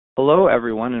Hello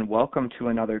everyone and welcome to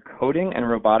another Coding and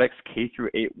Robotics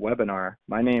K-8 webinar.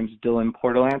 My name is Dylan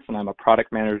Portalance and I'm a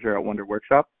product manager at Wonder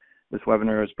Workshop. This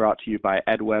webinar is brought to you by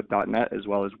edweb.net as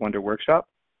well as Wonder Workshop.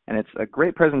 And it's a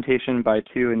great presentation by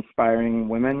two inspiring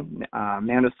women,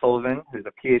 Amanda Sullivan, who's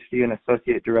a PhD and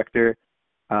Associate Director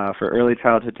for Early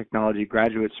Childhood Technology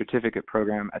Graduate Certificate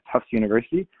Program at Tufts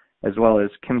University, as well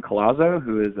as Kim Colazzo,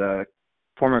 who is a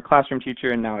former classroom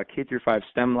teacher and now a K-5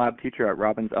 STEM lab teacher at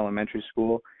Robbins Elementary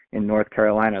School in North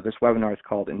Carolina. This webinar is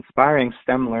called Inspiring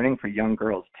STEM Learning for Young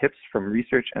Girls, Tips from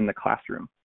Research in the Classroom.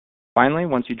 Finally,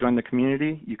 once you join the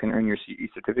community, you can earn your CE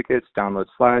certificates, download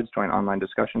slides, join online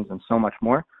discussions, and so much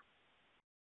more.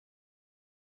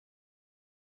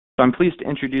 So I'm pleased to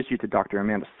introduce you to Dr.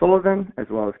 Amanda Sullivan as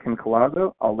well as Kim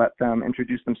Colazzo. I'll let them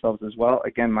introduce themselves as well.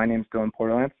 Again, my name is Dylan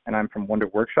Portalance and I'm from Wonder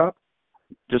Workshop.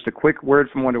 Just a quick word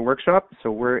from Wonder Workshop.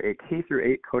 So we're a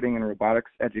K-8 coding and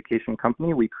robotics education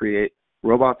company. We create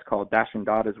robots called Dash and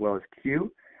Dot as well as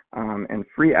Q, and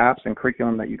free apps and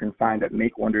curriculum that you can find at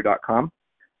makewonder.com.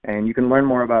 And you can learn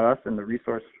more about us in the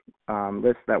resource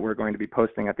list that we're going to be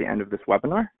posting at the end of this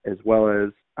webinar, as well as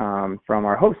from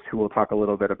our host who will talk a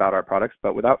little bit about our products.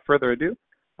 But without further ado,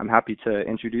 I'm happy to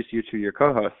introduce you to your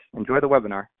co-hosts. Enjoy the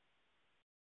webinar.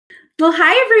 Well,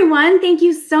 hi, everyone. Thank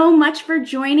you so much for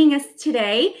joining us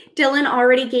today. Dylan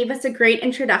already gave us a great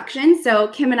introduction, so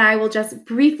Kim and I will just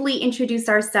briefly introduce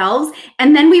ourselves,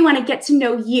 and then we want to get to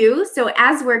know you. So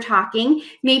as we're talking,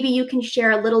 maybe you can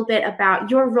share a little bit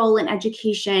about your role in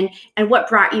education and what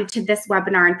brought you to this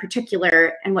webinar in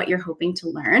particular and what you're hoping to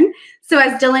learn. So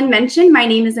as Dylan mentioned, my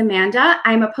name is Amanda.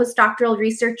 I'm a postdoctoral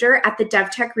researcher at the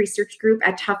DevTech Research Group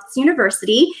at Tufts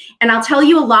University, and I'll tell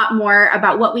you a lot more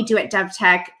about what we do at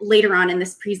DevTech later on in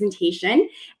this presentation.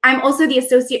 I'm also the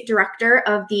Associate Director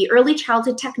of the Early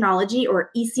Childhood Technology,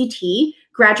 or ECT,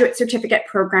 Graduate Certificate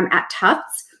Program at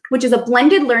Tufts, which is a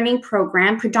blended learning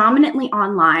program predominantly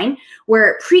online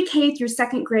where pre-K through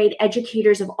second grade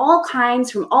educators of all kinds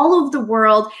from all over the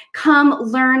world come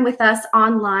learn with us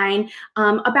online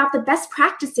about the best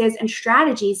practices and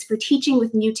strategies for teaching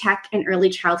with new tech in early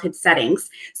childhood settings.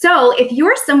 So if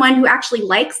you're someone who actually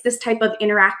likes this type of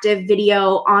interactive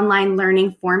video online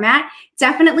learning format,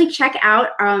 definitely check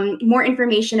out more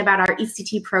information about our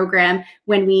ECT program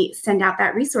when we send out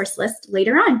that resource list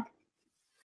later on.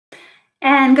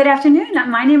 And good afternoon.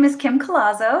 My name is Kim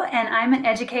Colazzo, and I'm an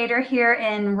educator here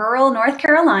in rural North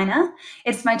Carolina.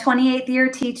 It's my 28th year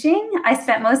teaching. I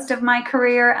spent most of my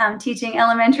career teaching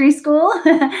elementary school.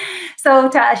 So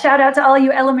shout out to all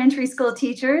you elementary school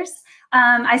teachers.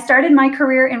 I started my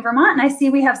career in Vermont, and I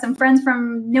see we have some friends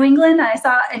from New England. I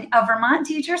saw a Vermont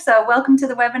teacher, so welcome to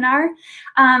the webinar.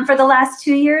 For the last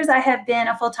 2 years, I have been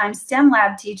a full-time STEM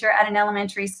lab teacher at an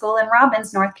elementary school in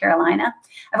Robbins, North Carolina.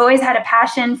 I've always had a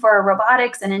passion for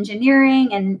robotics and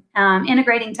engineering and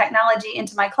integrating technology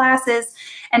into my classes,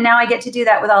 and now I get to do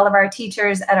that with all of our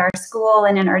teachers at our school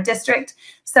and in our district.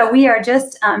 So we are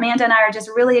just, Amanda and I are just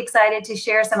really excited to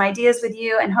share some ideas with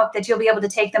you and hope that you'll be able to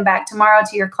take them back tomorrow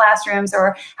to your classrooms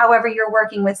or however you're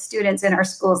working with students in our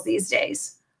schools these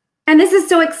days. And this is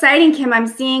so exciting, Kim. I'm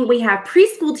seeing we have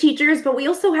preschool teachers, but we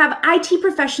also have IT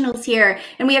professionals here,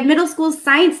 and we have middle school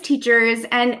science teachers,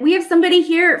 and we have somebody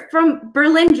here from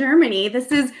Berlin, Germany.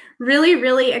 This is really,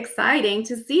 really exciting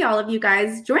to see all of you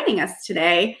guys joining us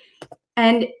today.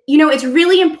 And, you know, it's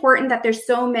really important that there's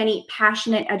so many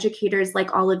passionate educators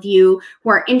like all of you who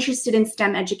are interested in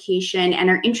STEM education and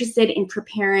are interested in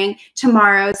preparing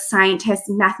tomorrow's scientists,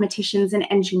 mathematicians, and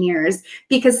engineers,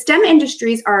 because STEM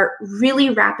industries are really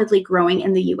rapidly growing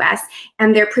in the US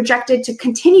and they're projected to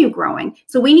continue growing.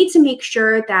 So we need to make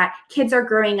sure that kids are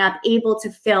growing up able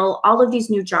to fill all of these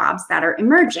new jobs that are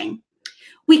emerging.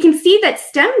 We can see that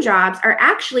STEM jobs are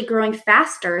actually growing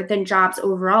faster than jobs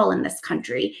overall in this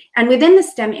country. And within the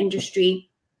STEM industry,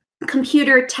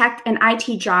 computer, tech, and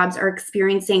IT jobs are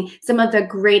experiencing some of the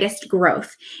greatest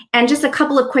growth. And just a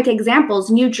couple of quick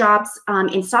examples, new jobs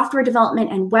in software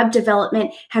development and web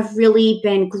development have really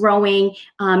been growing,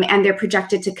 and they're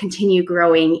projected to continue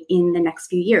growing in the next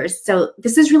few years. So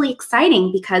this is really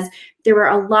exciting because there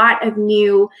are a lot of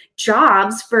new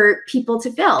jobs for people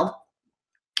to fill.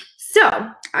 So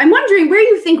I'm wondering where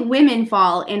you think women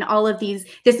fall in all of this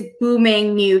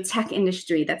booming new tech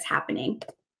industry that's happening.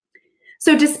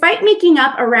 So despite making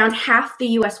up around half the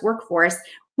US workforce,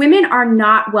 women are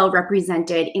not well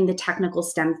represented in the technical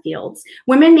STEM fields.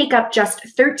 Women make up just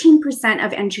 13%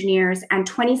 of engineers and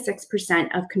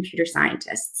 26% of computer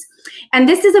scientists. And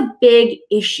this is a big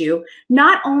issue.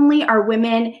 Not only are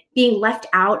women being left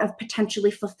out of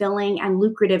potentially fulfilling and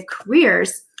lucrative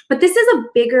careers, But this is a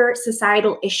bigger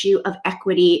societal issue of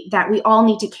equity that we all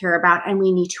need to care about and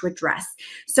we need to address.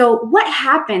 So what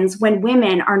happens when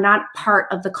women are not part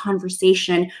of the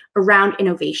conversation around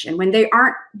innovation, when they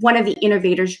aren't one of the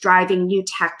innovators driving new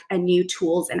tech and new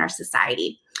tools in our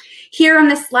society? Here on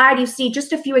this slide, you see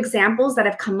just a few examples that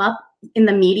have come up in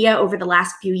the media over the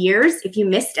last few years. If you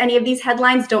missed any of these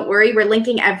headlines, don't worry, we're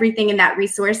linking everything in that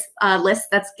resource list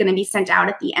that's going to be sent out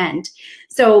at the end.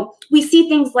 So we see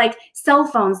things like cell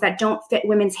phones that don't fit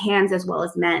women's hands as well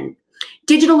as men,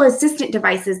 digital assistant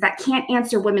devices that can't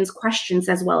answer women's questions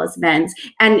as well as men's.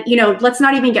 And, you know, let's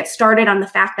not even get started on the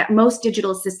fact that most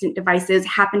digital assistant devices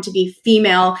happen to be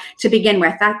female to begin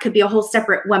with. That could be a whole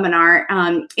separate webinar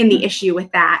in the issue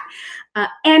with that.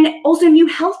 And also new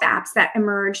health apps that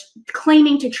emerged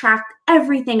claiming to track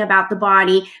everything about the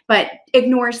body, but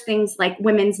ignores things like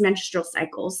women's menstrual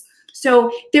cycles.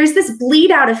 So there's this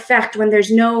bleed out effect when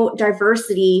there's no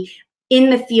diversity in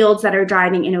the fields that are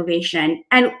driving innovation.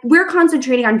 And we're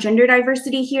concentrating on gender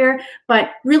diversity here,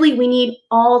 but really we need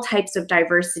all types of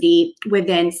diversity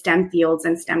within STEM fields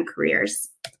and STEM careers.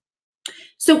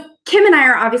 So Kim and I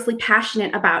are obviously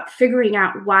passionate about figuring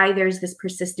out why there's this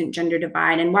persistent gender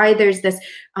divide and why there's this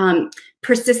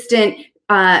persistent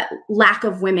lack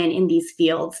of women in these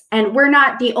fields. And we're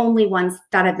not the only ones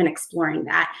that have been exploring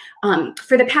that.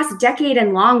 For the past decade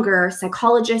and longer,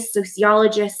 psychologists,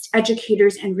 sociologists,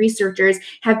 educators, and researchers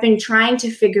have been trying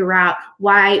to figure out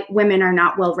why women are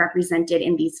not well represented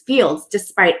in these fields,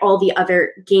 despite all the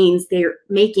other gains they're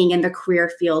making in the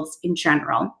career fields in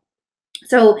general.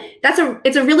 So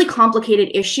it's a really complicated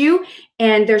issue,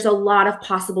 and there's a lot of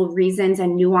possible reasons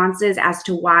and nuances as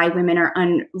to why women are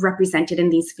unrepresented in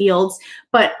these fields.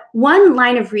 But one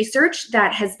line of research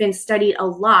that has been studied a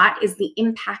lot is the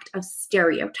impact of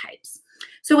stereotypes.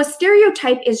 So a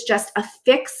stereotype is just a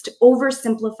fixed,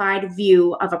 oversimplified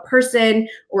view of a person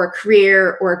or a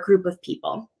career or a group of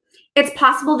people. It's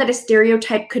possible that a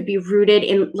stereotype could be rooted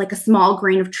in like a small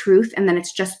grain of truth, and then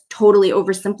it's just totally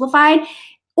oversimplified.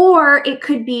 Or it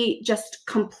could be just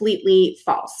completely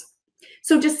false.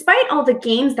 So despite all the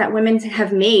gains that women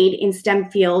have made in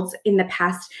STEM fields in the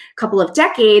past couple of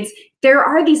decades, there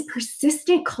are these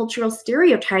persistent cultural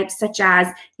stereotypes such as,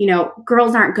 you know,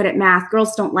 girls aren't good at math,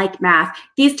 girls don't like math.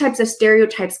 These types of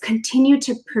stereotypes continue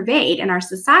to pervade in our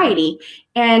society.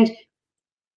 And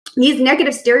these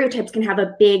negative stereotypes can have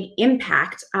a big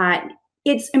impact.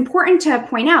 It's important to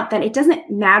point out that it doesn't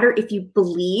matter if you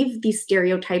believe these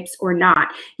stereotypes or not.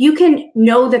 You can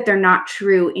know that they're not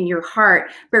true in your heart,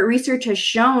 but research has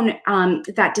shown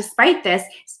that despite this,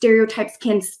 stereotypes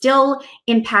can still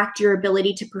impact your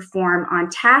ability to perform on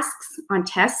tasks, on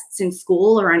tests in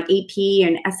school or on AP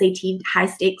and SAT high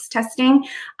stakes testing,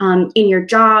 in your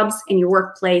jobs, in your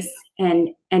workplace, and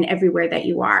everywhere that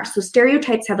you are. So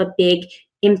stereotypes have a big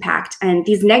impact, and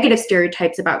these negative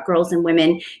stereotypes about girls and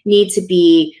women need to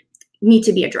be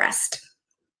addressed.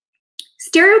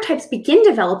 Stereotypes begin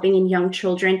developing in young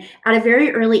children at a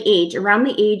very early age, around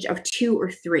the age of 2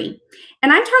 or 3.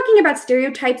 And I'm talking about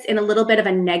stereotypes in a little bit of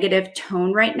a negative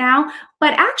tone right now,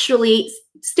 but actually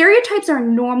stereotypes are a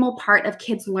normal part of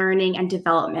kids' learning and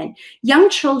development. Young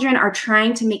children are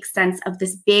trying to make sense of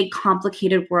this big,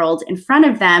 complicated world in front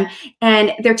of them,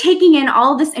 and they're taking in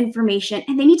all this information,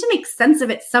 and they need to make sense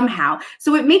of it somehow.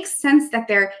 So it makes sense that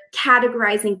they're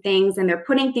categorizing things, and they're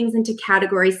putting things into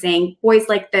categories, saying boys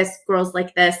like this, girls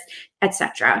like this,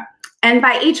 etc. And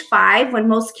by age 5, when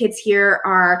most kids here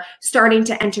are starting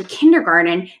to enter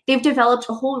kindergarten, they've developed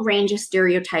a whole range of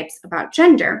stereotypes about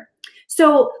gender.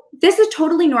 So this is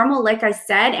totally normal, like I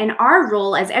said, and our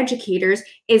role as educators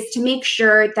is to make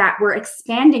sure that we're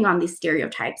expanding on these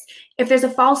stereotypes. If there's a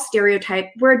false stereotype,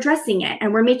 we're addressing it,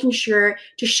 and we're making sure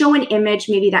to show an image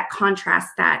maybe that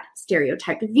contrasts that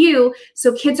stereotype view,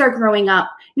 so kids are growing up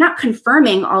not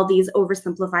confirming all these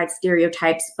oversimplified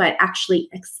stereotypes, but actually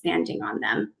expanding on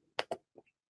them.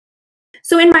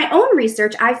 So in my own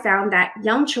research, I found that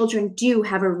young children do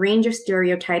have a range of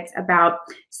stereotypes about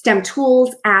STEM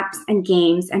tools, apps, and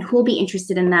games, and who will be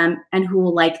interested in them, and who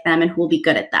will like them, and who will be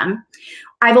good at them.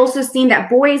 I've also seen that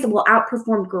boys will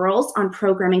outperform girls on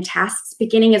programming tasks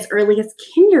beginning as early as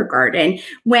kindergarten,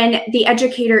 when the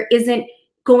educator isn't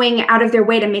going out of their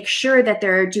way to make sure that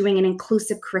they're doing an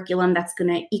inclusive curriculum that's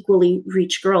going to equally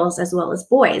reach girls as well as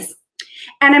boys.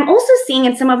 And I'm also seeing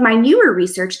in some of my newer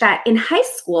research that in high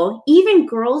school, even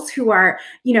girls who are,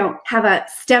 have a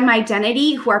STEM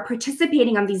identity, who are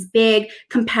participating on these big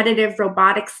competitive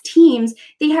robotics teams,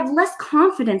 they have less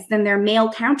confidence than their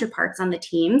male counterparts on the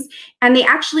teams. And they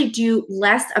actually do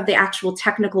less of the actual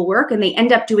technical work, and they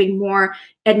end up doing more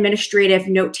administrative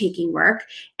note-taking work.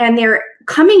 And they're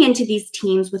coming into these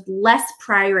teams with less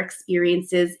prior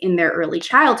experiences in their early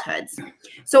childhoods.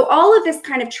 So all of this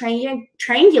kind of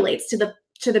triangulates to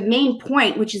the main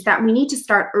point, which is that we need to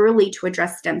start early to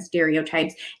address STEM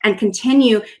stereotypes and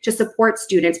continue to support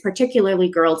students, particularly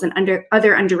girls and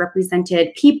other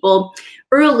underrepresented people,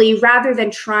 early, rather than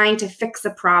trying to fix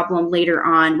a problem later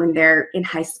on when they're in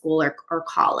high school or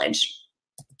college.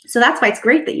 So that's why it's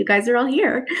great that you guys are all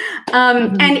here.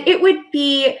 And it would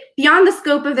be beyond the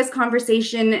scope of this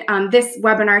conversation, this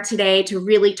webinar today, to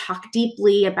really talk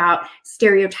deeply about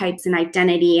stereotypes and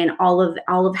identity and all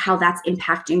of how that's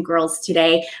impacting girls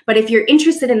today. But if you're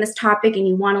interested in this topic and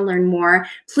you want to learn more,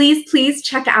 please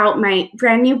check out my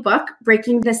brand new book,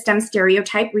 Breaking the STEM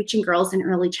Stereotype, Reaching Girls in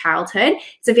Early Childhood.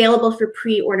 It's available for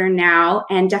pre-order now,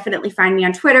 and definitely find me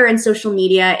on Twitter and social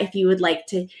media if you would like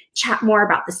to chat more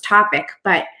about this topic.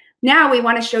 But now we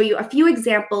want to show you a few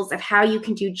examples of how you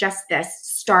can do just this,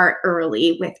 start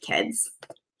early with kids.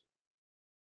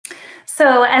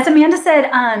 So as Amanda said,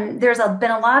 there's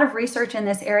been a lot of research in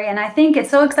this area, and I think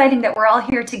it's so exciting that we're all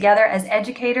here together as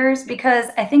educators, because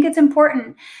I think it's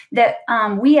important that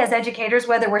we as educators,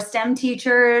 whether we're STEM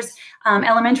teachers,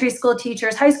 elementary school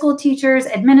teachers, high school teachers,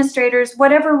 administrators,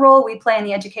 whatever role we play in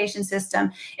the education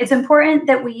system, it's important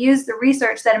that we use the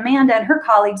research that Amanda and her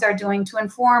colleagues are doing to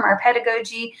inform our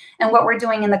pedagogy and what we're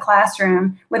doing in the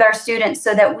classroom with our students,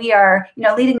 so that we are,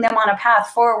 leading them on a path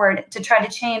forward to try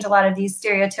to change a lot of these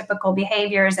stereotypical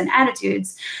behaviors and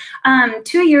attitudes.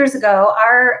 2 years ago,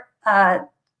 our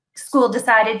school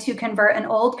decided to convert an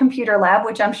old computer lab,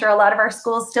 which I'm sure a lot of our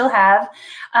schools still have,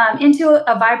 into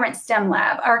a vibrant STEM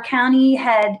lab. Our county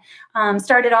had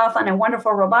started off on a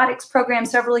wonderful robotics program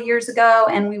several years ago,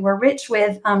 and we were rich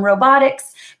with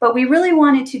robotics, but we really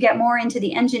wanted to get more into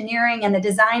the engineering and the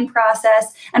design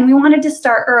process, and we wanted to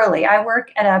start early. I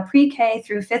work at a pre-K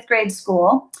through 5th grade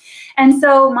school, and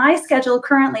so my schedule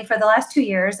currently for the last 2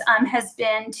 years has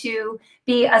been to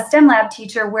be a STEM lab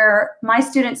teacher, where my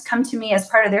students come to me as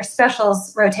part of their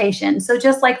specials rotation. So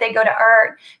just like they go to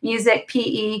art, music,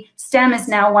 PE, STEM is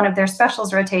now one of their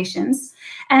specials rotations.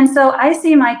 And so I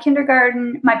see my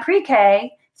kindergarten, my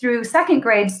pre-K through 2nd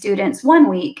grade students 1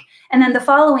 week, and then the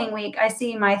following week I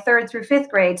see my 3rd through 5th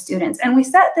grade students. And we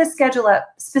set this schedule up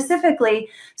specifically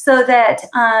so that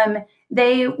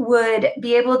they would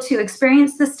be able to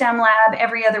experience the STEM lab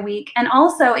every other week. And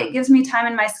also it gives me time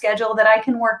in my schedule that I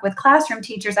can work with classroom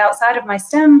teachers outside of my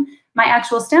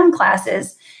actual STEM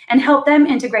classes, and help them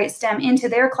integrate STEM into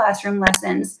their classroom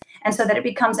lessons, and so that it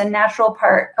becomes a natural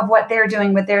part of what they're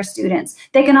doing with their students.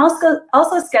 They can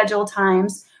also schedule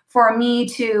times for me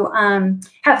to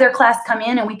have their class come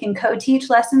in, and we can co-teach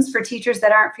lessons for teachers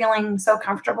that aren't feeling so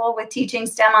comfortable with teaching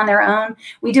STEM on their own.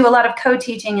 We do a lot of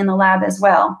co-teaching in the lab as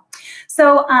well.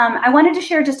 So I wanted to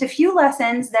share just a few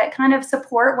lessons that kind of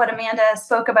support what Amanda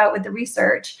spoke about with the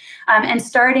research, and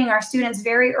starting our students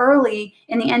very early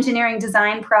in the engineering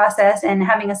design process and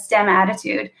having a STEM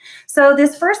attitude. So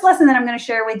this first lesson that I'm going to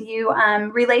share with you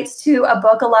relates to a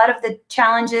book. A lot of the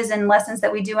challenges and lessons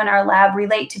that we do in our lab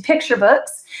relate to picture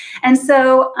books. And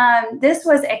so this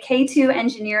was a K2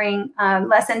 engineering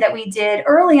lesson that we did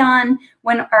early on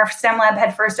when our STEM lab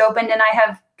had first opened, and I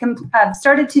have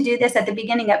started to do this at the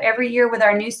beginning of every year with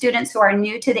our new students who are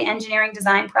new to the engineering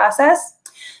design process.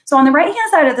 So on the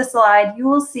right-hand side of the slide, you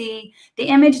will see the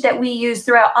image that we use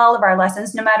throughout all of our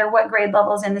lessons, no matter what grade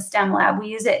levels in the STEM lab. We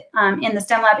use it in the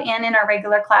STEM lab and in our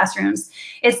regular classrooms.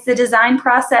 It's the design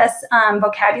process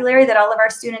vocabulary that all of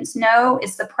our students know.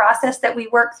 It's the process that we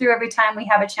work through every time we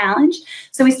have a challenge.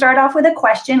 So we start off with a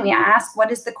question. We ask,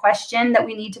 what is the question that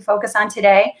we need to focus on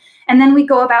today? And then we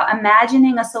go about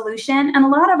imagining a solution. And a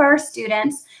lot of our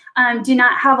students do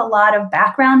not have a lot of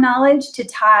background knowledge to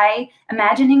tie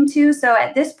imagining to. So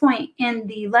at this point in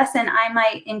the lesson, I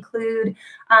might include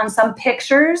some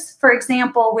pictures. For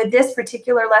example, with this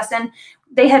particular lesson,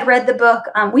 they had read the book,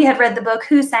 we had read the book,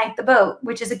 Who Sank the Boat,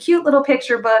 which is a cute little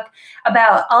picture book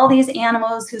about all these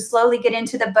animals who slowly get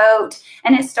into the boat,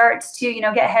 and it starts to,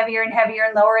 get heavier and heavier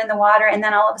and lower in the water. And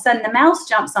then all of a sudden the mouse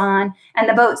jumps on and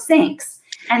the boat sinks.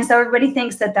 And so everybody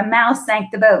thinks that the mouse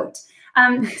sank the boat.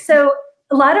 So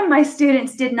a lot of my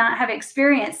students did not have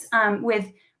experience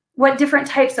with what different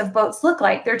types of boats look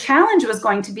like. Their challenge was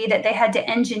going to be that they had to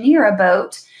engineer a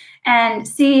boat and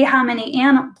see how many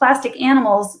plastic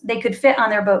animals they could fit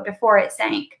on their boat before it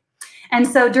sank. And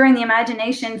so during the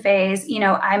imagination phase,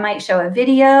 I might show a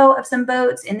video of some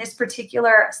boats in this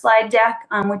particular slide deck,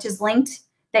 which is linked,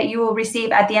 that you will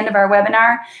receive at the end of our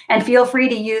webinar, and feel free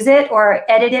to use it or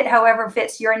edit it however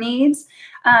fits your needs.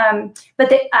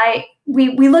 But I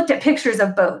we looked at pictures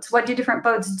of boats. What do different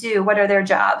boats do? What are their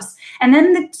jobs? And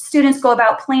then the students go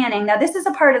about planning. Now, this is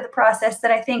a part of the process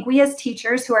that I think we as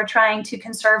teachers who are trying to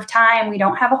conserve time, we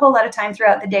don't have a whole lot of time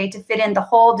throughout the day to fit in the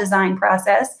whole design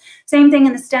process. Same thing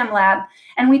in the STEM lab.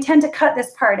 And we tend to cut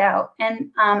this part out.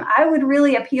 And I would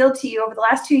really appeal to you, over the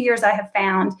last 2 years, I have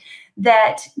found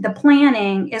that the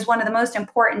planning is one of the most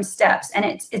important steps, and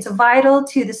it's vital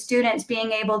to the students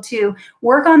being able to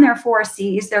work on their 4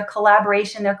 C's, their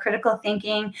collaboration, their critical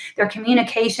thinking, their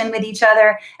communication with each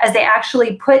other, as they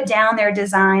actually put down their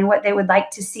design, what they would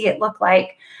like to see it look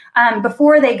like,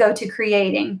 before they go to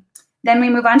creating. Then we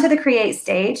move on to the create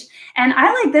stage. And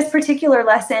I like this particular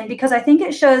lesson because I think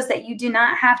it shows that you do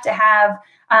not have to have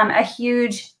a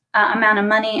huge amount of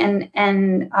money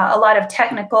and a lot of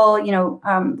technical,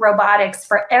 robotics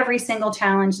for every single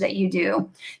challenge that you do.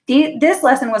 This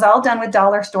lesson was all done with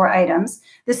dollar store items.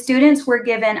 The students were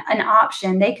given an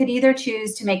option. They could either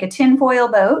choose to make a tinfoil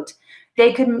boat,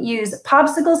 they could use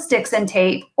popsicle sticks and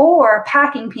tape, or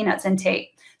packing peanuts and tape.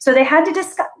 So they had to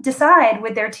decide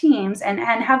with their teams and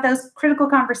have those critical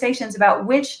conversations about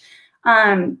which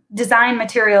design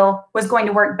material was going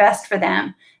to work best for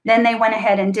them. Then they went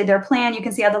ahead and did their plan. You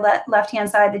can see on the left-hand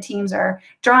side, the teams are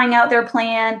drawing out their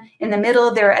plan. In the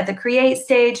middle, they're at the create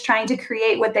stage, trying to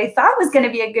create what they thought was going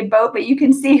to be a good boat, but you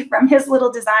can see from his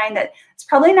little design that it's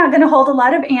probably not going to hold a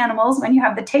lot of animals when you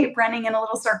have the tape running in a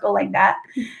little circle like that.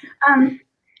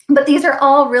 But these are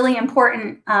all really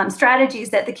important strategies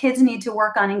that the kids need to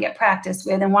work on and get practice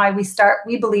with, and why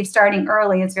we believe starting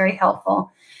early is very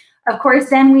helpful. Of course,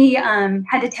 then we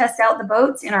had to test out the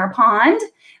boats in our pond,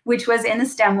 which was in the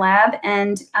STEM lab,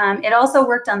 and it also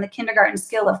worked on the kindergarten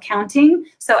skill of counting.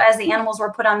 So as the animals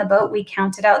were put on the boat, we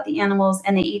counted out the animals,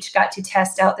 and they each got to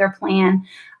test out their plan.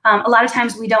 A lot of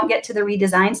times we don't get to the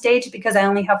redesign stage because I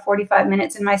only have 45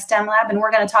 minutes in my STEM lab, and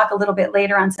we're going to talk a little bit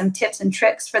later on some tips and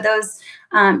tricks for those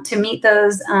to meet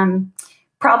those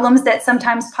problems that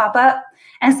sometimes pop up.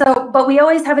 And so, but we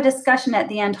always have a discussion at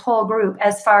the end, whole group,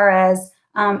 as far as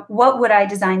what would I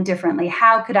design differently?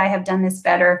 How could I have done this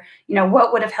better?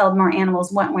 What would have held more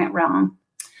animals? What went wrong?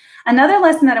 Another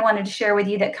lesson that I wanted to share with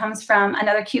you that comes from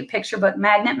another cute picture book,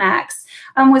 Magnet Max,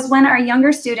 was when our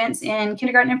younger students in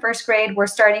kindergarten and first grade were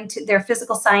starting their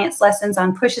physical science lessons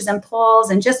on pushes and pulls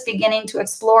and just beginning to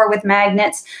explore with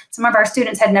magnets. Some of our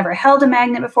students had never held a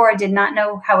magnet before, did not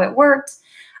know how it worked.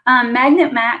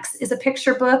 Magnet Max is a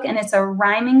picture book, and it's a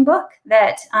rhyming book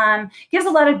that gives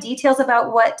a lot of details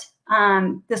about what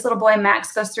this little boy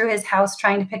Max goes through his house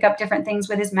trying to pick up different things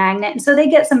with his magnet. And so they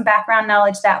get some background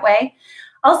knowledge that way.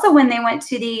 Also, when they went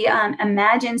to the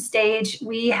Imagine stage,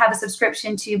 we have a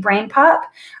subscription to Brain Pop,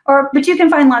 but you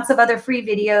can find lots of other free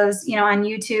videos, on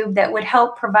YouTube that would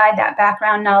help provide that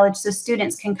background knowledge so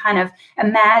students can kind of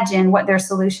imagine what their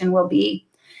solution will be.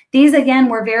 These, again,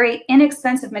 were very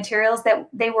inexpensive materials that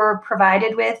they were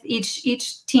provided with.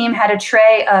 Each team had a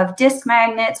tray of disc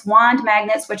magnets, wand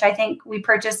magnets, which I think we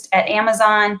purchased at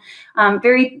Amazon.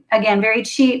 Very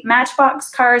cheap Matchbox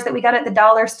cars that we got at the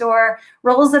dollar store,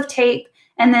 rolls of tape.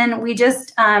 And then we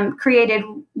just created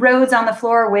roads on the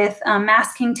floor with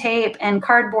masking tape and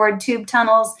cardboard tube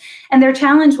tunnels. And their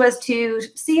challenge was to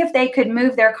see if they could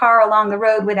move their car along the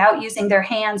road without using their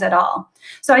hands at all.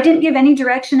 So I didn't give any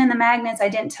direction in the magnets. I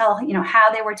didn't tell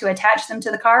how they were to attach them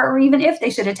to the car, or even if they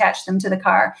should attach them to the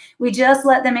car. We just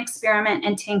let them experiment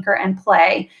and tinker and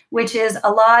play, which is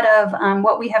a lot of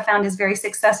what we have found is very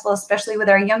successful, especially with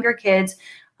our younger kids.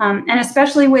 And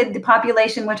especially with the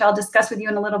population, which I'll discuss with you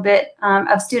in a little bit,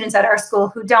 of students at our school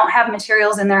who don't have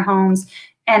materials in their homes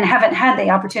and haven't had the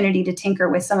opportunity to tinker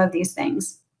with some of these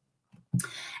things.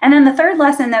 And then the third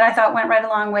lesson that I thought went right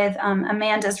along with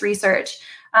Amanda's research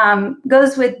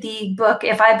goes with the book,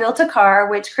 If I Built a Car,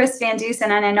 which Chris Van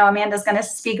Dusen, and I know Amanda's going to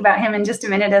speak about him in just a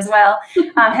minute as well,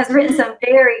 has written some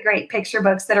very great picture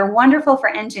books that are wonderful for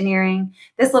engineering.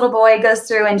 This little boy goes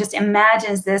through and just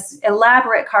imagines this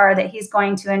elaborate car that he's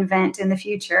going to invent in the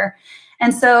future.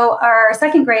 And so our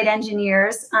second grade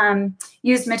engineers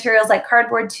used materials like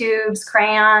cardboard tubes,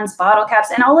 crayons, bottle caps,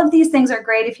 and all of these things are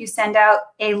great if you send out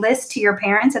a list to your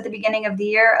parents at the beginning of the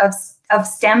year of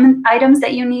STEM items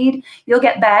that you need. You'll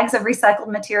get bags of recycled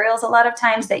materials a lot of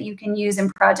times that you can use in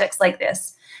projects like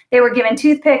this. They were given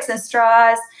toothpicks and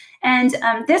straws. And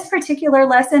this particular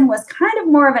lesson was kind of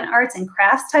more of an arts and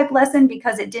crafts type lesson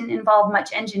because it didn't involve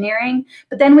much engineering.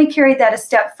 But then we carried that a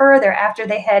step further after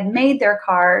they had made their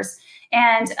cars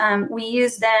And we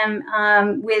used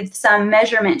them with some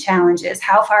measurement challenges.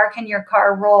 How far can your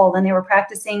car roll? And they were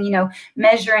practicing,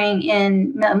 measuring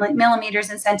in millimeters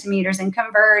and centimeters and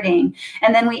converting.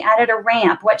 And then we added a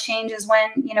ramp. What changes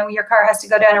when, your car has to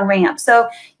go down a ramp? So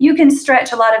you can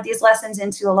stretch a lot of these lessons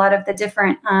into a lot of the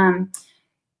different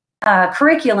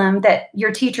curriculum that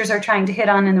your teachers are trying to hit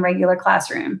on in the regular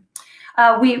classroom.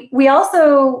 We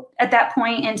also, at that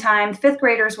point in time, fifth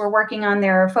graders were working on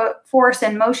their force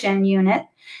and motion unit.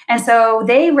 And so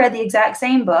they read the exact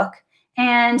same book,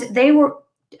 and they were,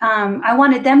 I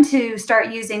wanted them to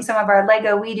start using some of our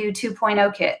Lego We Do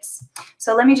 2.0 kits.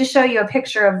 So let me just show you a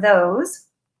picture of those.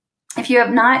 If you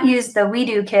have not used the We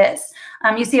Do kits,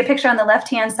 you see a picture on the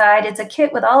left-hand side. It's a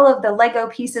kit with all of the Lego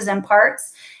pieces and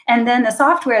parts. And then the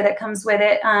software that comes with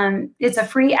it, it's a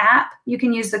free app. You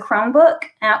can use the Chromebook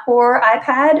or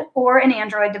iPad or an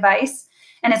Android device.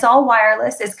 And it's all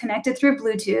wireless. It's connected through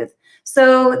Bluetooth.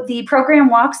 So the program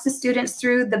walks the students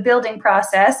through the building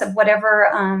process of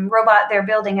whatever robot they're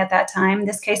building at that time. In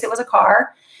this case, it was a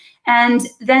car. And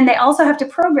then they also have to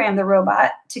program the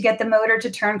robot to get the motor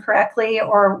to turn correctly,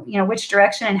 or which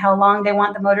direction and how long they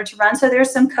want the motor to run. So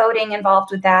there's some coding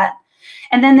involved with that.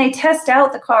 And then they test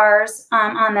out the cars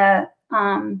on the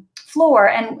floor.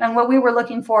 And what we were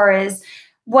looking for is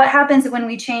what happens when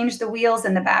we change the wheels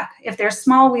in the back. If there's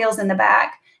small wheels in the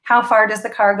back, how far does the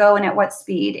car go and at what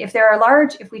speed? If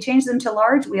we change them to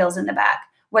large wheels in the back,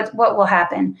 what will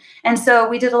happen? And so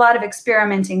we did a lot of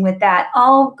experimenting with that,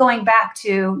 all going back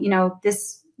to,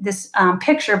 this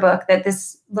picture book that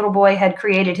this little boy had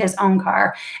created his own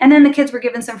car. And then the kids were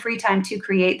given some free time to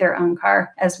create their own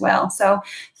car as well. So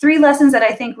 3 lessons that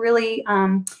I think really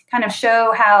kind of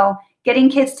show how getting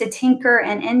kids to tinker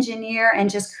and engineer and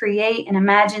just create and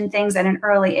imagine things at an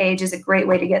early age is a great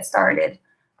way to get started.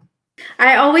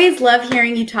 I always love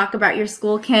hearing you talk about your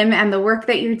school, Kim, and the work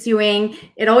that you're doing.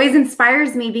 It always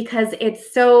inspires me because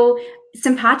it's so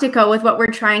simpatico with what we're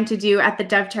trying to do at the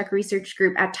DevTech Research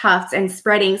Group at Tufts, and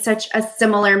spreading such a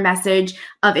similar message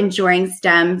of enjoying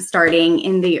STEM starting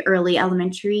in the early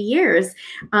elementary years.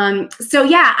 So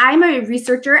yeah, I'm a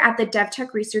researcher at the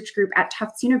DevTech Research Group at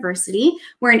Tufts University.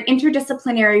 We're an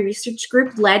interdisciplinary research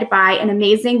group led by an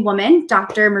amazing woman,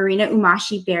 Dr. Marina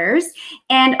Umashi Bears.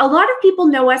 And a lot of people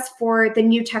know us for the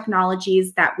new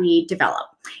technologies that we develop.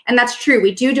 And that's true.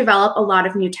 We do develop a lot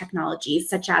of new technologies,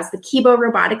 such as the Kibo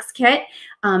Robotics Kit.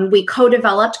 We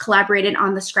co-developed, collaborated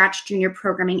on the Scratch Junior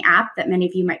programming app that many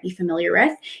of you might be familiar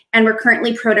with. And we're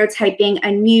currently prototyping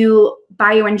a new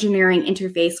bioengineering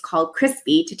interface called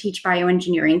Crispy to teach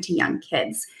bioengineering to young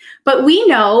kids. But we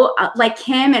know, like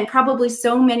Kim and probably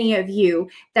so many of you,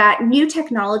 that new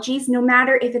technologies, no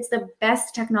matter if it's the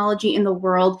best technology in the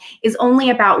world, is only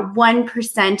about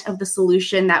 1% of the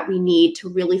solution that we need to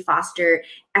really foster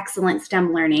excellent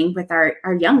STEM learning with our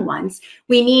young ones.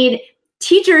 We need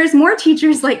teachers, more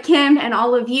teachers like Kim and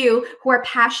all of you who are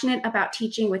passionate about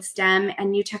teaching with STEM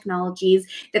and new technologies,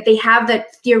 that they have the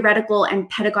theoretical and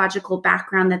pedagogical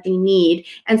background that they need.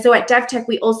 And so at DevTech,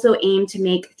 we also aim to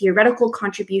make theoretical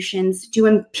contributions, do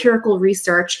empirical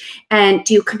research, and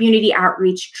do community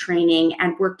outreach training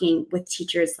and working with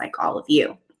teachers like all of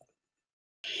you.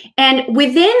 And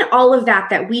within all of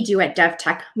that we do at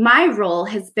DevTech, my role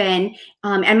has been,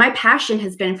 and my passion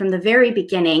has been from the very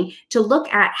beginning, to look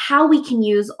at how we can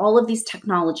use all of these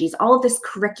technologies, all of this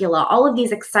curricula, all of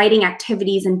these exciting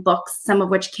activities and books, some of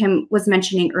which Kim was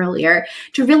mentioning earlier,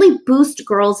 to really boost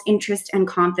girls' interest and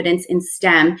confidence in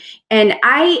STEM. And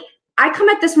I come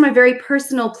at this from a very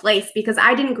personal place because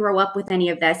I didn't grow up with any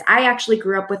of this. I actually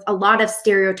grew up with a lot of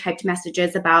stereotyped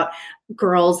messages about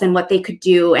girls and what they could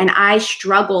do. And I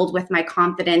struggled with my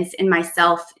confidence in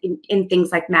myself in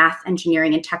things like math,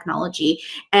 engineering, and technology.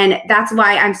 And that's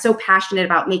why I'm so passionate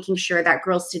about making sure that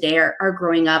girls today are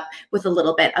growing up with a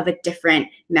little bit of a different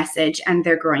message, and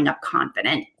they're growing up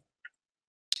confident.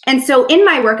 And so in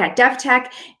my work at DevTech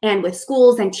and with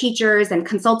schools and teachers and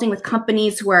consulting with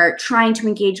companies who are trying to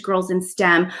engage girls in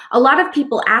STEM, a lot of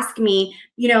people ask me,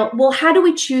 well, how do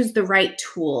we choose the right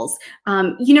tools?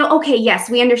 Okay, yes,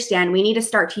 we understand we need to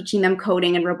start teaching them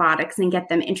coding and robotics and get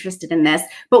them interested in this,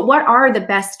 but what are the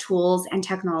best tools and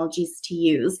technologies to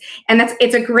use? And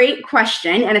it's a great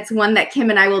question, and it's one that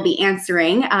Kim and I will be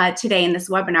answering today in this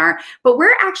webinar. But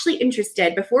we're actually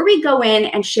interested, before we go in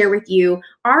and share with you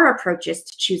our approaches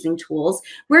to choosing tools,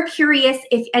 we're curious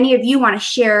if any of you want to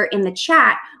share in the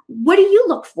chat, what do you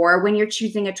look for when you're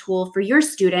choosing a tool for your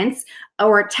students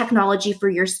or technology for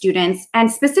your students?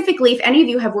 And specifically, if any of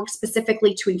you have worked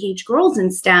specifically to engage girls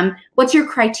in STEM, what's your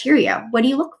criteria? What do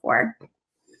you look for?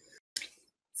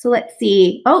 So let's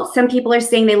see. Oh, some people are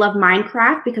saying they love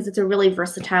Minecraft because it's a really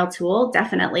versatile tool.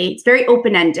 Definitely. It's very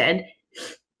open-ended.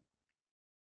 Let's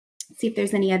see if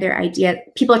there's any other idea.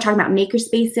 People are talking about maker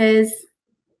spaces.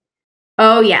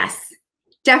 Oh, yes.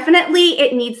 Definitely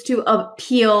it needs to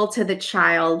appeal to the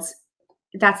child.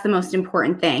 That's the most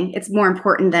important thing. It's more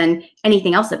important than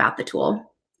anything else about the tool.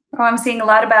 Oh, I'm seeing a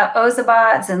lot about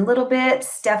Ozabots and Little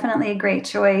Bits. Definitely a great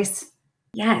choice.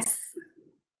 Yes.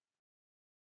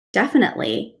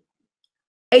 Definitely.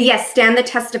 Yes, stand the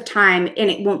test of time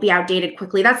and it won't be outdated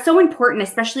quickly. That's so important,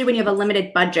 especially when you have a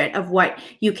limited budget of what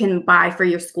you can buy for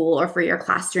your school or for your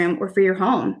classroom or for your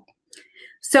home.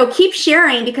 So keep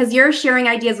sharing because you're sharing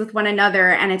ideas with one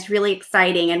another and it's really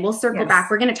exciting. And we'll circle back.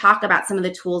 We're going to talk about some of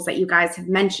the tools that you guys have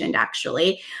mentioned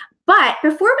actually. But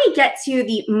before we get to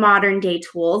the modern day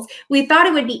tools, we thought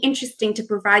it would be interesting to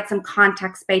provide some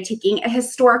context by taking a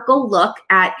historical look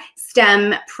at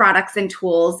STEM products and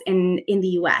tools in the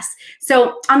US.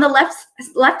 So on the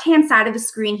left-hand side of the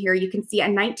screen here, you can see a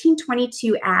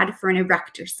 1922 ad for an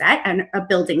erector set, a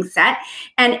building set.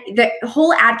 And the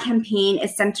whole ad campaign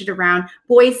is centered around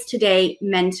boys today,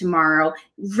 men tomorrow,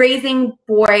 raising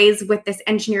boys with this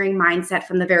engineering mindset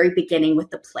from the very beginning with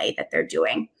the play that they're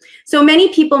doing. So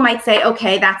many people might say,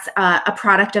 okay, that's a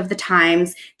product of the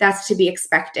times, that's to be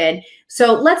expected.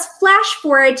 So let's flash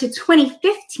forward to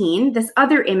 2015, this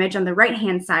other image on the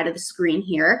right-hand side of the screen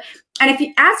here. And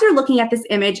as you're looking at this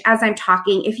image, as I'm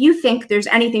talking, if you think there's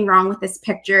anything wrong with this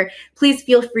picture, please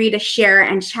feel free to share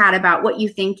and chat about what you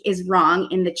think is wrong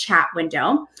in the chat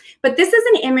window. But this is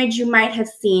an image you might have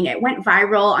seen. It went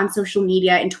viral on social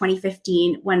media in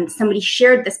 2015 when somebody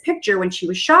shared this picture when she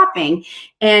was shopping,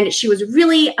 and she was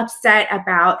really upset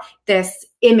about this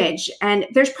image. And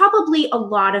there's probably a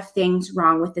lot of things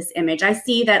wrong with this image. I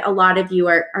see that a lot of you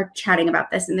are chatting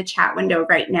about this in the chat window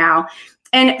right now.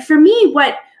 And for me,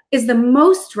 what is the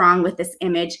most wrong with this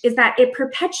image is that it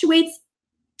perpetuates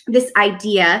this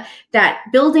idea that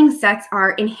building sets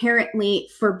are inherently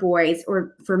for boys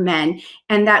or for men,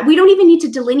 and that we don't even need to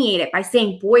delineate it by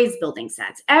saying boys building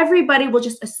sets. Everybody will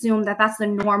just assume that that's the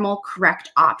normal,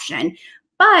 correct option.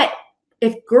 But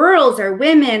if girls or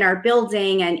women are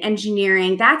building and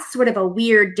engineering, that's sort of a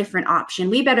weird, different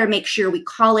option. We better make sure we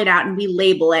call it out and we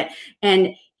label it,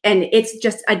 and it's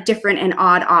just a different and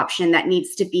odd option that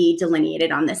needs to be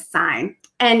delineated on this sign.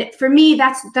 And for me,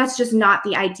 that's just not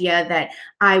the idea that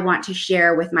I want to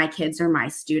share with my kids or my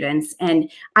students.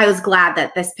 And I was glad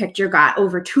that this picture got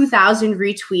over 2,000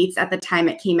 retweets at the time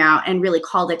it came out and really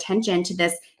called attention to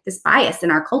this bias in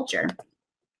our culture.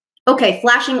 Okay,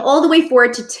 flashing all the way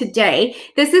forward to today,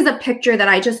 this is a picture that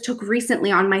I just took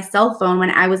recently on my cell phone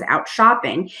when I was out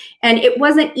shopping. And it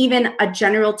wasn't even a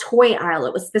general toy aisle.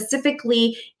 It was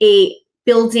specifically a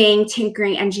building,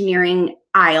 tinkering, engineering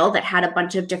aisle that had a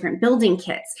bunch of different building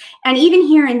kits. And even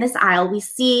here in this aisle, we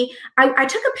see, I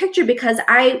took a picture because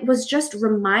I was just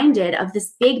reminded of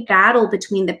this big battle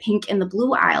between the pink and the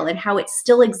blue aisle and how it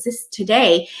still exists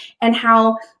today, and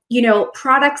how, you know,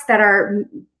 products that are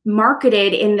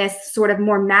marketed in this sort of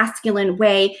more masculine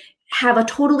way have a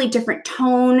totally different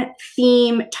tone,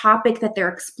 theme, topic that they're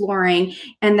exploring,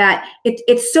 and that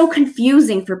it's so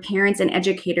confusing for parents and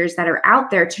educators that are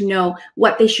out there to know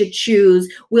what they should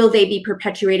choose. Will they be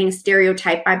perpetuating a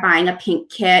stereotype by buying a pink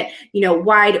kit? You know,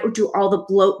 why do all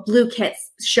the blue kits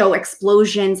show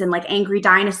explosions and like angry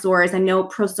dinosaurs and no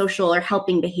pro-social or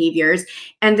helping behaviors?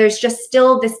 And there's just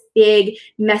still this big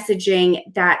messaging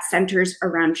that centers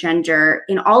around gender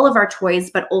in all of our toys,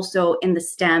 but also in the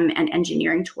STEM and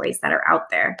engineering toys that are out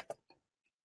there.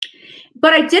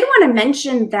 But I did want to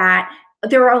mention that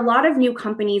there are a lot of new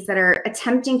companies that are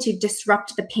attempting to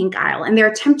disrupt the pink aisle, and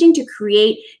they're attempting to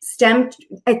create STEM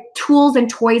tools and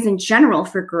toys in general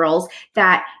for girls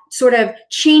that sort of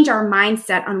change our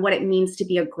mindset on what it means to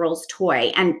be a girl's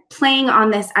toy, and playing on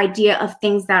this idea of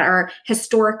things that are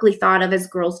historically thought of as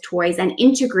girls' toys and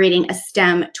integrating a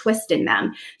STEM twist in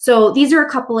them. So these are a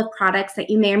couple of products that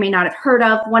you may or may not have heard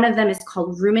of. One of them is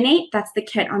called Ruminate. That's the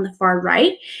kit on the far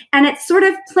right. And it's sort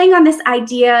of playing on this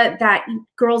idea that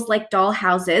girls like doll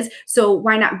houses, so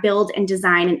why not build and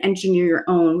design and engineer your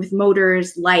own with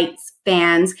motors, lights,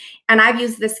 fans. And I've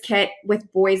used this kit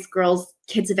with boys, girls,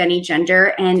 kids of any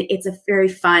gender, and it's a very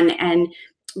fun and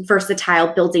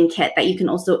versatile building kit that you can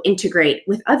also integrate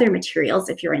with other materials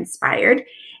if you're inspired.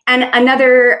 And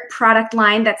another product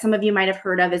line that some of you might have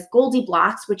heard of is Goldie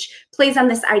Blocks, which plays on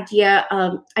this idea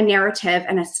of a narrative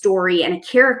and a story and a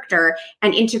character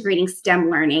and integrating STEM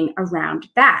learning around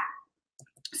that.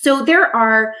 So there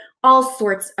are all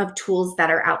sorts of tools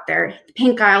that are out there: the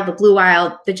pink aisle, the blue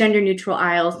aisle, the gender neutral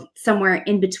aisle, somewhere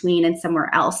in between and somewhere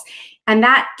else. And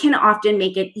that can often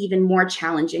make it even more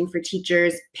challenging for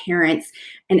teachers, parents,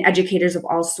 and educators of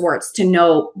all sorts to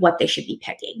know what they should be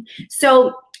picking.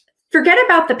 So forget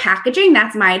about the packaging.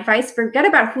 That's my advice. Forget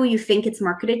about who you think it's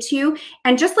marketed to.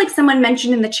 And just like someone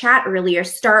mentioned in the chat earlier,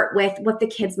 start with what the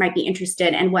kids might be interested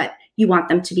in and what you want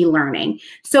them to be learning.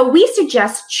 So we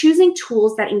suggest choosing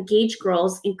tools that engage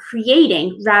girls in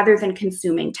creating rather than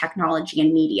consuming technology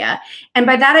and media. And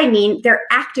by that, I mean they're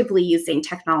actively using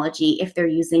technology if they're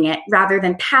using it rather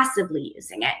than passively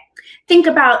using it. Think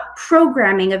about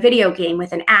programming a video game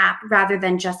with an app rather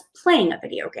than just playing a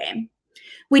video game.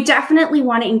 We definitely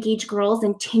want to engage girls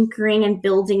in tinkering and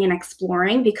building and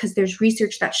exploring because there's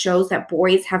research that shows that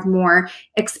boys have more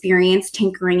experience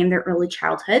tinkering in their early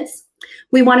childhoods.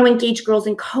 We want to engage girls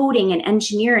in coding and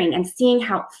engineering and seeing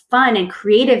how fun and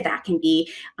creative that can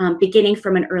be beginning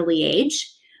from an early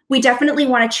age. We definitely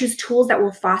want to choose tools that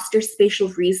will foster spatial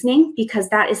reasoning because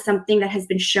that is something that has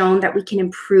been shown that we can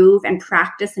improve and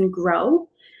practice and grow.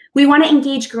 We want to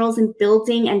engage girls in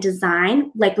building and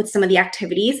design, like with some of the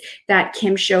activities that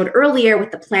Kim showed earlier with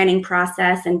the planning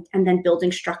process and then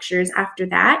building structures after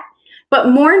that. But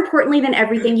more importantly than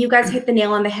everything, you guys hit the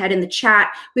nail on the head in the chat.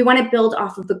 We want to build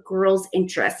off of the girls'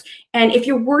 interest. And if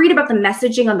you're worried about the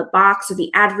messaging on the box or the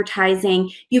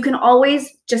advertising, you can always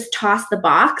just toss the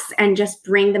box and just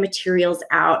bring the materials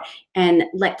out and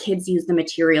let kids use the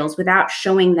materials without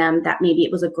showing them that maybe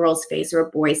it was a girl's face or a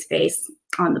boy's face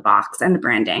on the box and the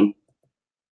branding.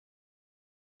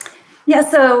 Yeah,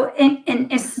 so and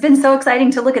it's been so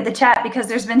exciting to look at the chat because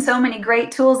there's been so many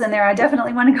great tools in there. I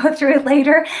definitely want to go through it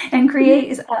later and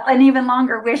create an even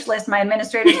longer wish list. My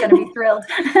administrator is going to be thrilled.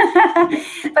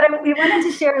 But we wanted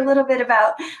to share a little bit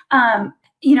about,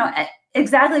 you know,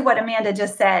 exactly what Amanda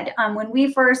just said. When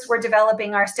we first were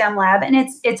developing our STEM lab, and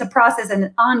it's a process,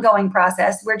 an ongoing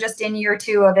process. We're just in year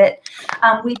 2 of it.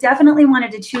 We definitely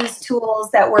wanted to choose tools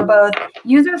that were both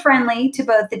user-friendly to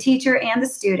both the teacher and the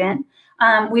student.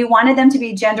 We wanted them to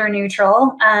be gender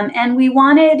neutral, and we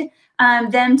wanted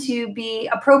them to be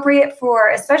appropriate for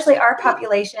especially our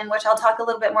population, which I'll talk a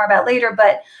little bit more about later,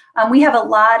 but we have a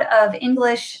lot of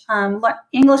English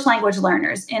language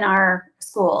learners in our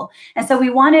school. And so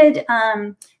we wanted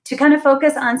to kind of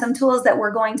focus on some tools that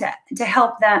were going to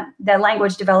help that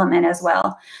language development as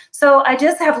well. So I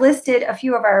just have listed a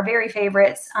few of our very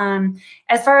favorites.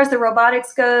 As far as the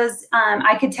robotics goes,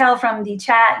 I could tell from the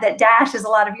chat that Dash is a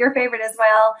lot of your favorite as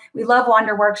well. We love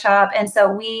Wonder Workshop, and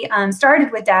so we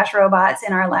started with Dash robots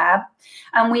in our lab.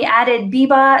 We added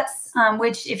bee-bots,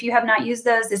 which if you have not used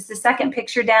those, it's the second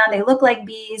picture down. They look like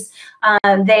bees.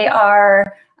 They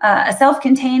are a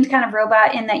self-contained kind of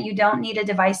robot in that you don't need a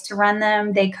device to run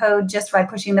them. They code just by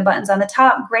pushing the buttons on the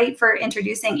top. Great for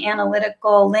introducing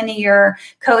analytical, linear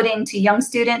coding to young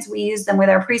students. We use them with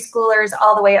our preschoolers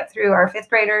all the way up through our 5th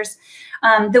graders.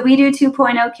 The We Do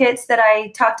 2.0 kits that I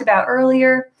talked about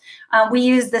earlier. We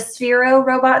use the Sphero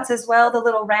robots as well, the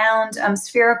little round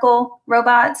spherical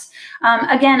robots.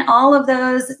 Again, all of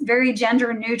those very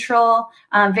gender neutral,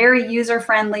 very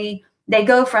user-friendly. They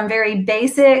go from very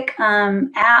basic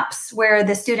apps where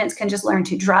the students can just learn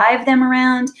to drive them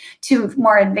around to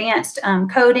more advanced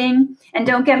coding. And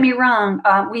don't get me wrong,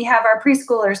 we have our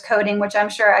preschoolers coding, which I'm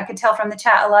sure I could tell from the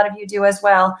chat a lot of you do as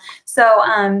well. So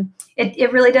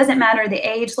it really doesn't matter the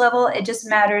age level, it just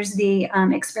matters the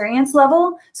experience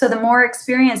level. So the more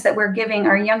experience that we're giving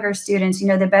our younger students, you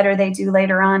know, the better they do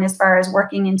later on as far as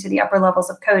working into the upper levels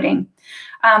of coding.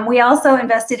 We also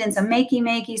invested in some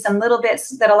makey, some little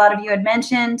bits that a lot of you had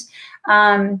mentioned.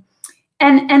 And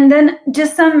then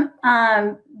just some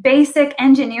basic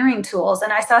engineering tools.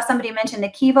 And I saw somebody mention the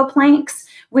Kiva planks,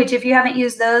 which if you haven't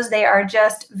used those, they are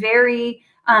just very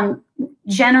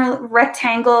general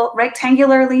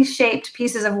rectangularly shaped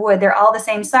pieces of wood. They're all the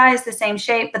same size, the same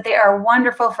shape, but they are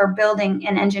wonderful for building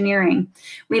and engineering.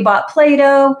 We bought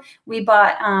Play-Doh, we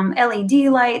bought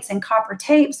LED lights and copper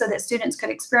tape so that students could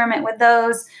experiment with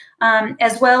those,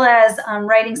 as well as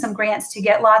writing some grants to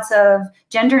get lots of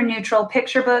gender neutral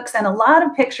picture books and a lot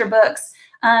of picture books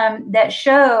that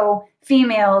show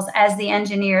females as the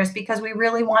engineers, because we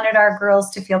really wanted our girls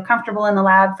to feel comfortable in the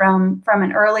lab from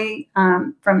an early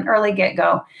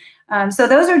get-go. So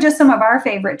those are just some of our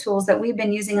favorite tools that we've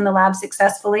been using in the lab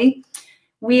successfully.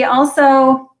 We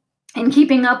also, in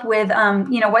keeping up with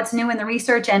you know, what's new in the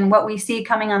research and what we see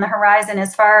coming on the horizon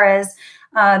as far as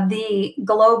the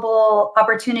global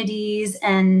opportunities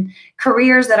and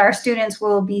careers that our students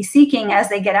will be seeking as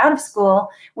they get out of school,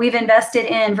 we've invested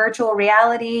in virtual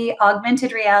reality,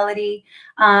 augmented reality.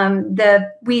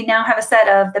 We now have a set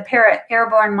of the Parrot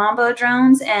airborne Mambo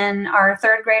drones, and our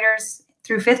 3rd graders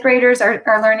through 5th graders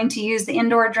are learning to use the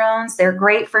indoor drones. They're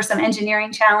great for some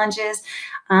engineering challenges,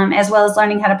 as well as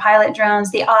learning how to pilot drones.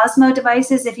 The Osmo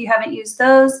devices, if you haven't used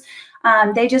those,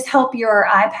 they just help your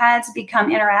iPads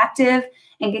become interactive.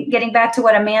 And getting back to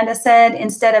what Amanda said,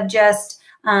 instead of just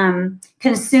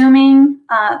consuming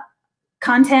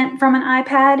content from an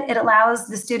iPad, it allows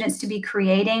the students to be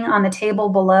creating on the table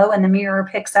below, and the mirror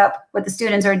picks up what the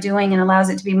students are doing and allows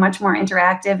it to be much more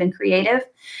interactive and creative.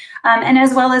 And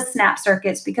as well as snap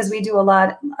circuits, because we do a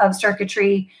lot of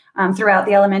circuitry throughout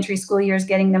the elementary school years,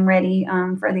 getting them ready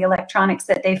for the electronics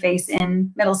that they face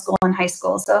in middle school and high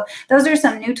school. So those are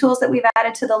some new tools that we've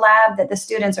added to the lab that the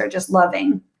students are just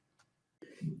loving.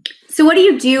 So what do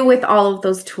you do with all of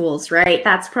those tools, right?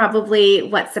 That's probably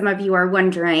what some of you are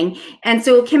wondering. And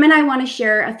so Kim and I want to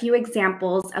share a few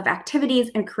examples of activities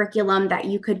and curriculum that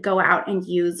you could go out and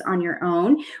use on your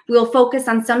own. We'll focus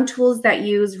on some tools that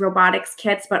use robotics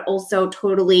kits, but also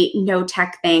totally no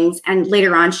tech things. And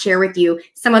later on, share with you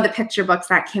some of the picture books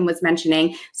that Kim was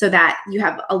mentioning so that you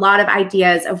have a lot of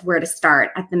ideas of where to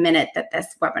start at the minute that this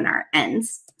webinar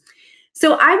ends.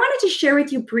 So I wanted to share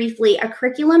with you briefly a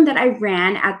curriculum that I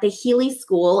ran at the Healy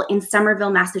School in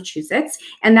Somerville, Massachusetts.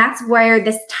 And that's where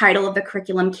this title of the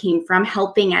curriculum came from,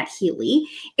 Helping at Healy.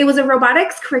 It was a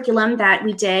robotics curriculum that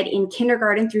we did in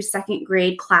kindergarten through 2nd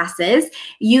grade classes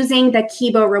using the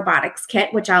Kibo robotics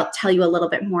kit, which I'll tell you a little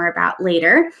bit more about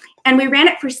later. And we ran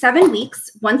it for 7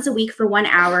 weeks. Once a week for 1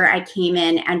 hour, I came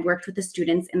in and worked with the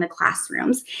students in the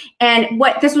classrooms. And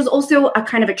this was also a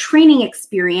kind of a training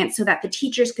experience so that the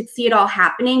teachers could see it all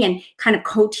happening and kind of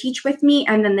co-teach with me.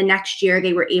 And then the next year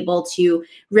they were able to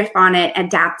riff on it,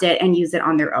 adapt it, and use it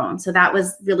on their own. So that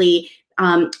was really,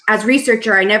 as a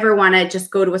researcher, I never want to just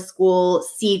go to a school,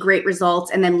 see great results,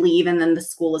 and then leave. And then the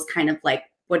school is kind of like,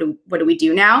 what do we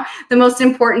do now? The most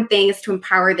important thing is to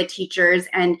empower the teachers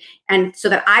and so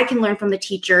that I can learn from the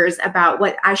teachers about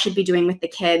what I should be doing with the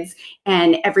kids,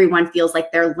 and everyone feels like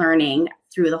they're learning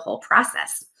through the whole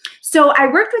process. So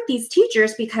I worked with these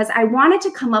teachers because I wanted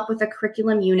to come up with a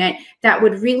curriculum unit that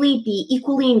would really be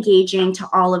equally engaging to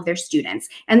all of their students.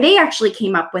 And they actually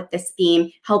came up with this theme,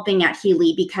 Helping at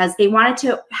Healy, because they wanted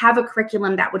to have a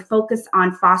curriculum that would focus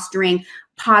on fostering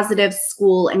positive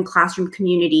school and classroom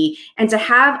community, and to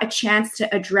have a chance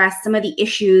to address some of the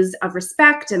issues of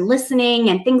respect and listening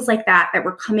and things like that that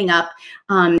were coming up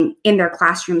in their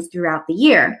classrooms throughout the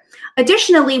year.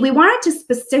 Additionally, we wanted to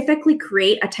specifically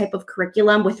create a type of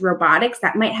curriculum with robotics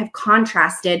that might have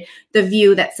contrasted the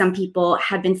view that some people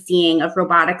had been seeing of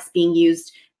robotics being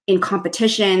used in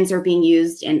competitions or being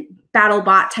used in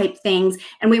BattleBot type things.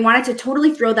 And we wanted to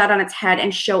totally throw that on its head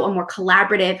and show a more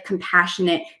collaborative,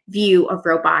 compassionate view of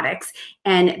robotics.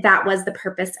 And that was the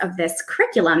purpose of this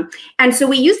curriculum. And so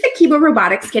we used the Kibo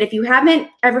Robotics Kit. If you haven't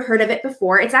ever heard of it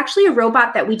before, it's actually a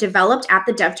robot that we developed at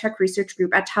the DevTech Research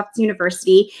Group at Tufts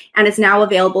University, and is now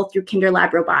available through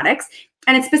KinderLab Robotics.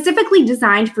 And it's specifically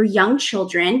designed for young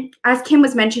children. As Kim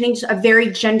was mentioning, a very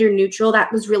gender neutral.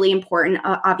 That was really important,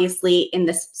 obviously, in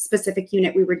this specific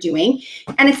unit we were doing.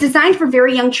 And it's designed for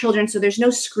very young children, so there's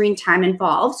no screen time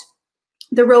involved.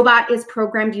 The robot is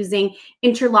programmed using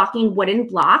interlocking wooden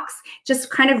blocks, just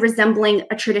kind of resembling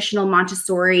a traditional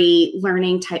Montessori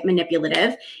learning type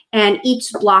manipulative. And each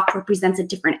block represents a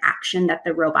different action that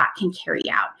the robot can carry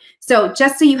out. So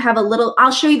just so you have a little,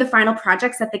 I'll show you the final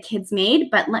projects that the kids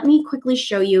made, but let me quickly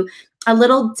show you a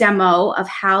little demo of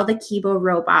how the Kibo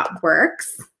robot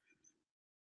works.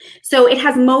 So it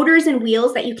has motors and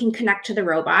wheels that you can connect to the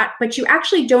robot, but you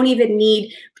actually don't even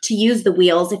need to use the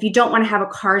wheels. If you don't want to have a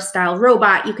car style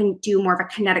robot, you can do more of a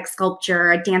kinetic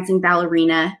sculpture, a dancing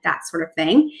ballerina, that sort of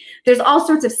thing. There's all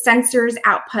sorts of sensors,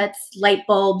 outputs, light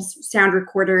bulbs, sound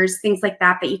recorders, things like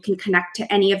that you can connect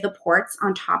to any of the ports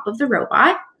on top of the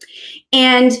robot.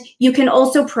 And you can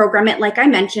also program it, like I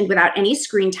mentioned, without any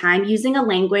screen time using a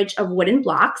language of wooden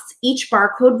blocks. Each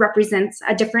barcode represents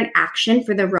a different action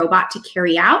for the robot to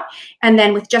carry out. And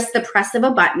then with just the press of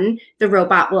a button, the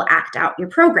robot will act out your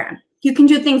program. You can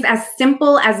do things as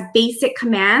simple as basic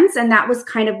commands, and that was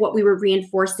kind of what we were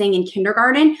reinforcing in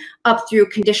kindergarten, up through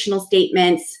conditional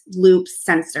statements, loops,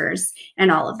 sensors, and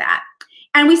all of that.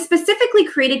 And we specifically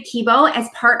created Kibo as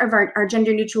part of our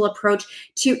gender neutral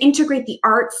approach to integrate the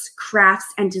arts,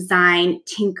 crafts, and design,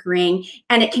 tinkering,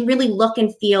 and it can really look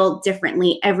and feel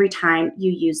differently every time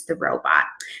you use the robot.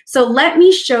 So let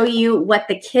me show you what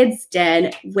the kids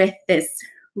did with this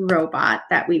robot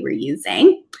that we were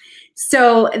using.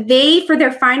 So they, for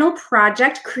their final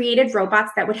project, created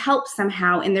robots that would help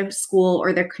somehow in their school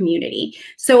or their community.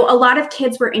 So a lot of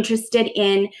kids were interested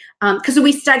in, because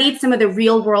we studied some of the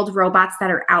real world robots that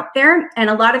are out there,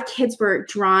 and a lot of kids were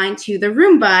drawn to the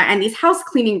Roomba and these house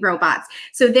cleaning robots.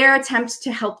 So their attempt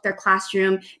to help their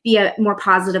classroom be a more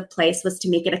positive place was to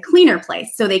make it a cleaner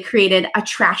place. So they created a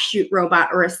trash chute robot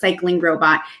or a cycling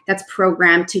robot that's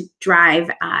programmed to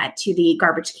drive to the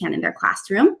garbage can in their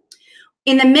classroom.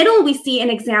 In the middle, we see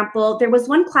an example. There was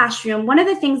one classroom. One of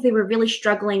the things they were really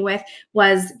struggling with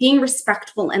was being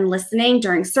respectful and listening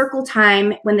during circle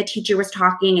time when the teacher was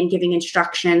talking and giving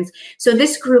instructions. So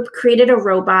this group created a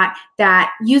robot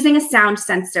that, using a sound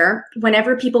sensor,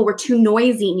 whenever people were too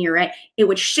noisy near it, it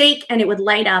would shake and it would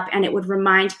light up and it would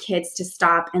remind kids to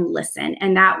stop and listen.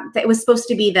 And that it was supposed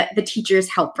to be the teacher's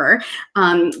helper.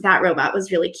 That robot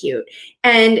was really cute.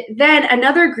 And then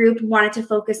another group wanted to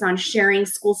focus on sharing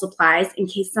school supplies in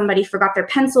case somebody forgot their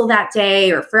pencil that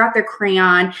day or forgot their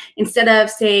crayon. Instead of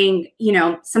saying, you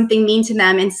know, something mean to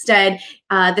them, instead,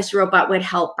 this robot would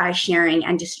help by sharing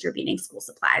and distributing school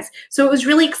supplies. So it was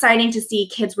really exciting to see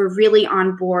kids were really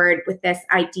on board with this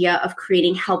idea of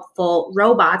creating helpful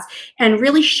robots and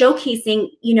really showcasing,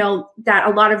 you know, that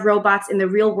a lot of robots in the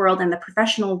real world and the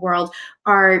professional world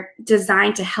are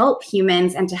designed to help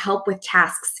humans and to help with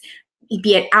tasks,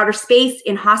 be it outer space,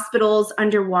 in hospitals,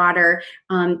 underwater,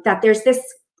 that there's this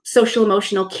social,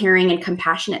 emotional, caring, and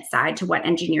compassionate side to what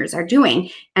engineers are doing,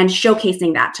 and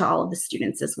showcasing that to all of the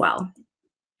students as well.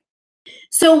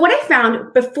 So what I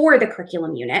found before the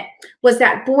curriculum unit was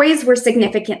that boys were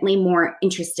significantly more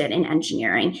interested in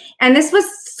engineering. And this was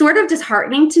sort of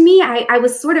disheartening to me. I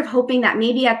was sort of hoping that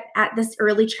maybe at this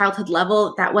early childhood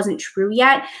level, that wasn't true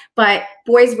yet, but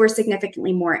boys were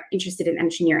significantly more interested in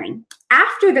engineering.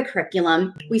 After the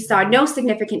curriculum, we saw no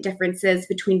significant differences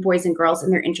between boys and girls in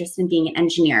their interest in being an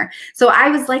engineer. So I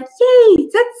was like, yay,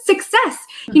 that's success.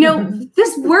 You know,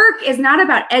 this work is not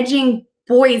about edging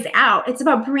boys out. It's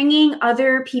about bringing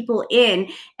other people in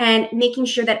and making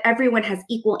sure that everyone has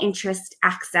equal interest,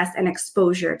 access, and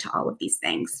exposure to all of these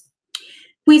things.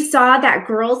 We saw that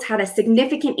girls had a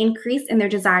significant increase in their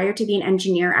desire to be an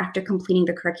engineer after completing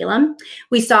the curriculum.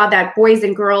 We saw that boys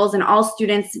and girls and all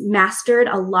students mastered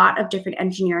a lot of different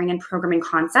engineering and programming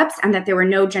concepts, and that there were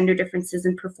no gender differences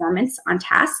in performance on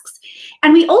tasks.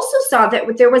 And we also saw that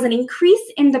there was an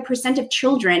increase in the percent of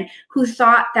children who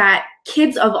thought that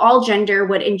kids of all gender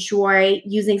would enjoy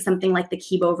using something like the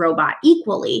Kibo robot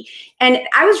equally. And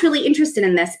I was really interested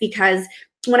in this because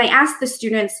when I asked the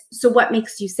students, so what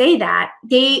makes you say that?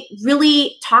 They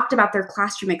really talked about their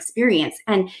classroom experience,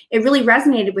 and it really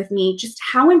resonated with me just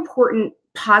how important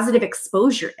positive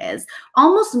exposure is,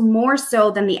 almost more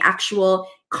so than the actual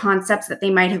concepts that they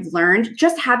might have learned.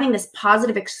 Just having this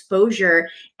positive exposure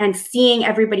and seeing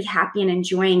everybody happy and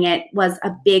enjoying it was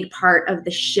a big part of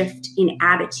the shift in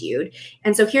attitude.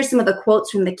 And so here's some of the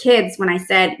quotes from the kids when I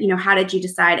said, you know, how did you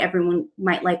decide everyone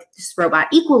might like this robot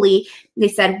equally? They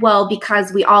said, well,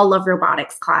 because we all love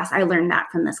robotics class. I learned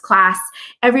that from this class.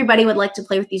 Everybody would like to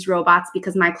play with these robots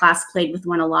because my class played with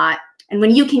one a lot. And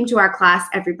when you came to our class,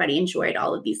 everybody enjoyed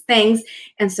all of these things.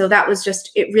 And so that was just,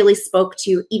 it really spoke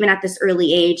to, even at this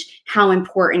early age, how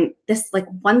important this like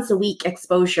once a week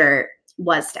exposure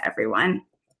was to everyone.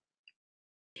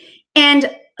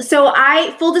 And so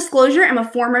full disclosure, I'm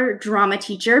a former drama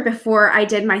teacher before I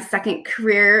did my second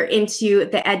career into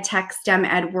the ed tech STEM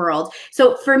ed world.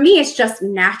 So for me, it's just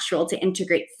natural to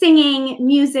integrate singing,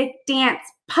 music, dance,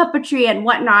 puppetry, and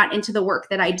whatnot into the work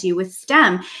that I do with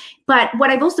STEM. But what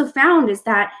I've also found is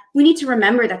that we need to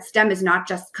remember that STEM is not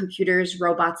just computers,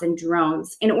 robots, and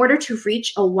drones. In order to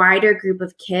reach a wider group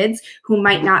of kids who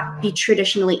might not be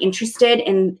traditionally interested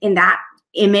in that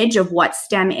image of what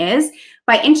STEM is,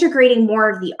 by integrating more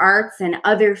of the arts and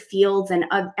other fields and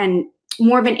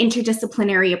more of an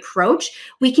interdisciplinary approach,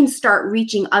 we can start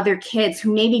reaching other kids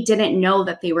who maybe didn't know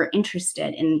that they were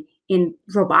interested in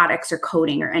robotics or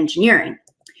coding or engineering.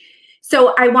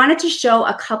 So I wanted to show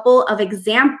a couple of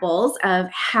examples of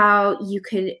how you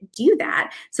could do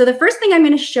that. So the first thing I'm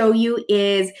going to show you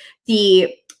is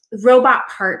the robot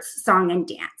parts song and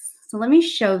dance. So let me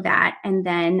show that, and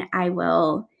then I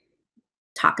will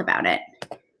talk about it.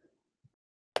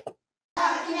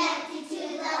 Connected to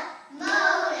the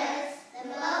motors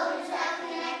are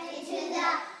connected to the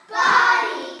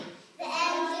body. The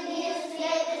engineers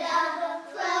created a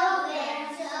program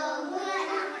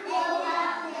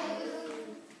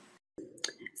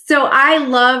so So I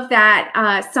love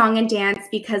that song and dance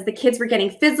because the kids were getting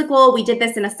physical. We did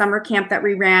this in a summer camp that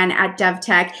we ran at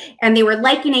DevTech, and they were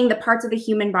likening the parts of the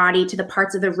human body to the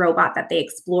parts of the robot that they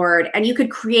explored. And you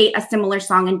could create a similar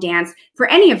song and dance for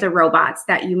any of the robots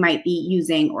that you might be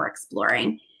using or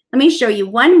exploring. Let me show you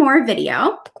one more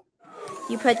video.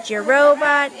 You put your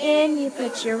robot in, you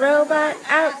put your robot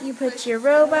out, you put your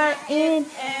robot in,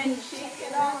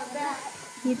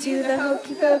 you do the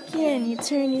hokey pokey and you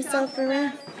turn yourself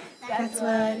around. That's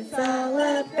what it's all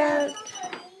about.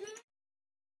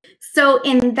 So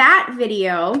in that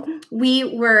video,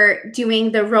 we were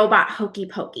doing the robot hokey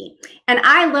pokey. And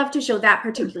I love to show that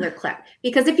particular clip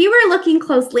because if you were looking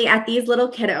closely at these little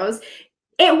kiddos,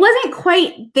 it wasn't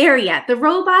quite there yet. The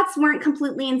robots weren't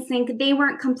completely in sync. They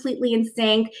weren't completely in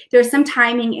sync. There's some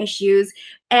timing issues.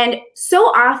 And so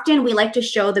often we like to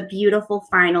show the beautiful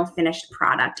final finished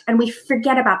product. And we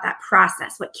forget about that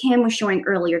process, what Kim was showing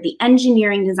earlier, the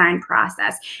engineering design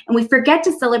process. And we forget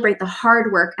to celebrate the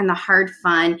hard work and the hard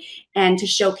fun and to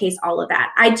showcase all of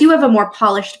that. I do have a more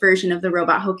polished version of the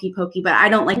robot hokey pokey, but I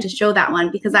don't like to show that one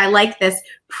because I like this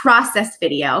process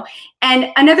video.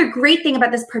 And another great thing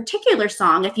about this particular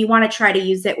song, if you want to try to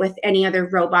use it with any other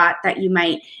robot that you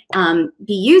might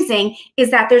be using,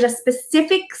 is that there's a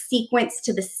specific sequence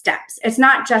to the steps. It's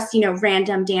not just,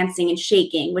 random dancing and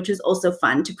shaking, which is also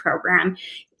fun to program.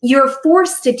 You're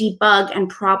forced to debug and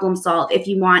problem solve if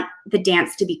you want the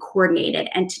dance to be coordinated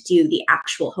and to do the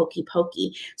actual hokey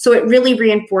pokey. So it really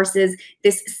reinforces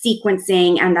this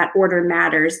sequencing and that order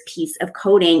matters piece of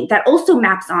coding that also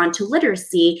maps on to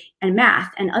literacy and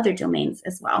math and other domains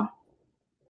as well.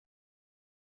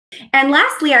 And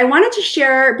lastly, I wanted to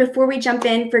share, before we jump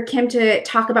in, for Kim to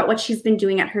talk about what she's been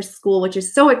doing at her school, which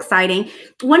is so exciting.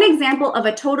 One example of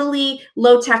a totally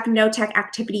low-tech, no-tech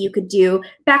activity you could do,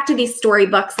 back to these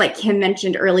storybooks like Kim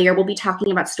mentioned earlier. We'll be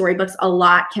talking about storybooks a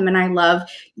lot. Kim and I love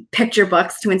picture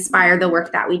books to inspire the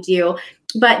work that we do.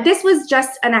 But this was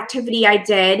just an activity I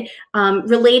did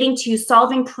relating to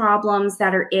solving problems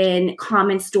that are in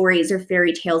common stories or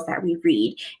fairy tales that we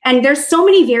read. And there's so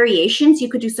many variations. You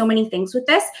could do so many things with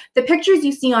this. The pictures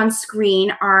you see on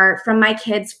screen are from my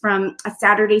kids from a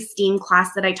Saturday STEAM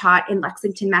class that I taught in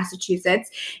Lexington,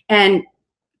 Massachusetts. And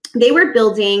they were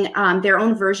building their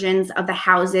own versions of the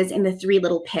houses in the Three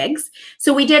Little Pigs.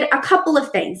 So we did a couple of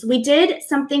things. We did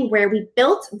something where we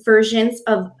built versions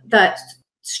of the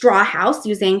straw house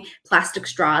using plastic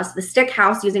straws, the stick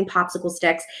house using popsicle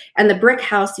sticks, and the brick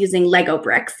house using Lego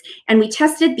bricks. And we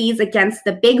tested these against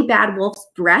the Big Bad Wolf's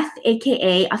breath,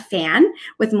 AKA a fan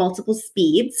with multiple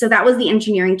speeds. So that was the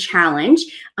engineering challenge.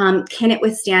 Can it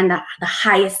withstand the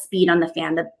highest speed on the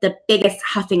fan, the biggest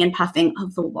huffing and puffing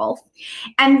of the wolf?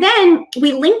 And then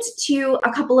we linked to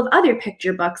a couple of other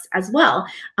picture books as well.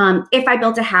 If I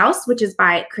Built a House, which is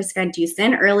by Chris Van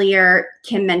Dusen. Earlier,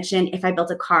 Kim mentioned If I Built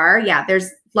a Car. Yeah,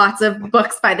 there's lots of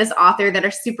books by this author that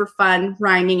are super fun,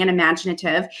 rhyming, and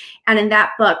imaginative. And in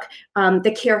that book,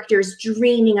 the characters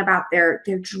dreaming about their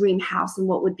dream house and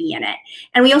what would be in it.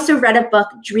 And we also read a book,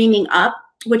 Dreaming Up,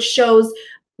 which shows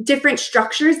different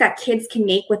structures that kids can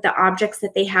make with the objects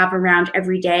that they have around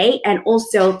every day, and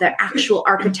also the actual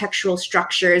architectural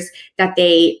structures that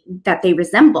they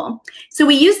resemble. So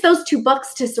we used those two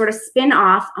books to sort of spin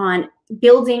off on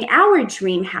building our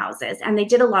dream houses. And they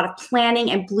did a lot of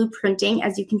planning and blueprinting,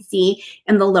 as you can see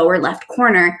in the lower left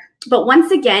corner. But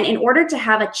once again, in order to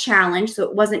have a challenge, so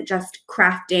it wasn't just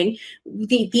crafting,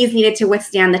 these needed to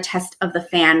withstand the test of the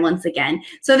fan once again.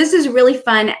 So this is really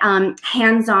fun,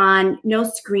 hands-on, no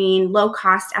screen,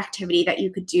 low-cost activity that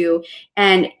you could do.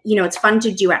 And, it's fun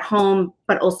to do at home,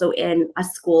 but also in a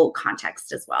school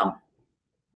context as well.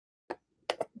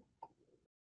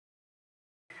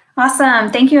 Awesome.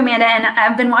 Thank you, Amanda. And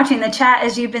I've been watching the chat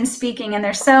as you've been speaking, and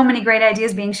there's so many great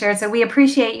ideas being shared. So we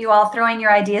appreciate you all throwing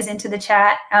your ideas into the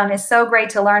chat. It's so great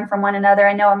to learn from one another.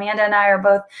 I know Amanda and I are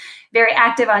both very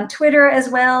active on Twitter as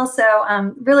well. So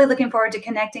I'm really looking forward to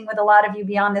connecting with a lot of you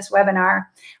beyond this webinar. I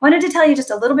wanted to tell you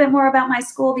just a little bit more about my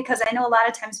school, because I know a lot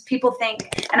of times people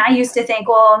think, and I used to think,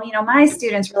 well, my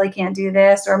students really can't do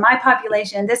this, or my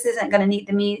population, this isn't going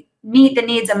to meet the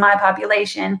needs of my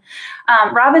population.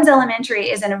 Robbins Elementary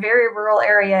is in a very rural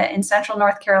area in central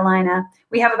North Carolina.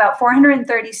 We have about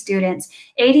 430 students.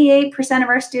 88% of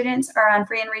our students are on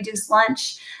free and reduced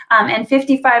lunch, and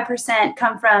 55%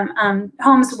 come from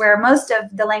homes where most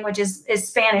of the language is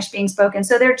Spanish being spoken.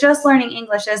 So they're just learning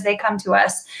English as they come to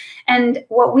us. And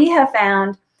what we have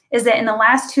found is that in the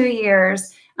last 2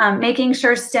 years, making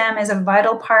sure STEM is a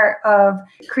vital part of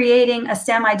creating a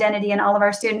STEM identity in all of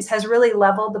our students has really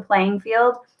leveled the playing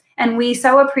field. And we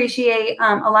so appreciate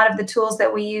a lot of the tools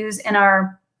that we use in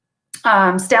our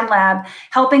STEM lab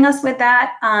helping us with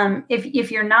that.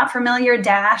 If you're not familiar,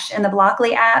 Dash and the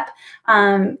Blockly app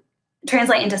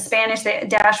translate into Spanish.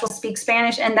 Dash will speak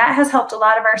Spanish, and that has helped a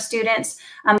lot of our students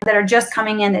that are just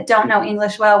coming in that don't know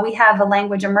English well. We have a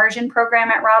language immersion program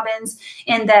at Robbins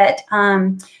in that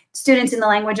students in the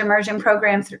language immersion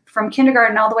program from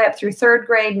kindergarten all the way up through 3rd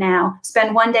grade now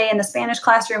spend one day in the Spanish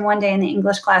classroom, one day in the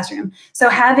English classroom. So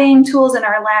having tools in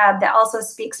our lab that also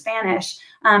speak Spanish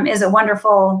is a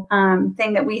wonderful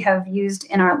thing that we have used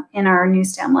in our new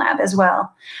STEM lab as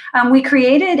well. We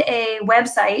created a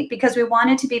website because we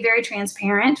wanted to be very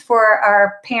transparent for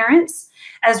our parents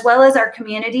as well as our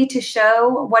community to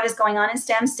show what is going on in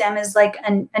STEM. STEM is like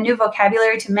a new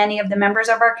vocabulary to many of the members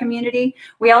of our community.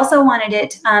 We also wanted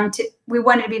it we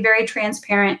wanted to be very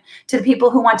transparent to the people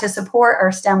who want to support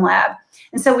our STEM lab.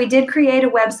 And so we did create a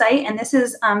website, and this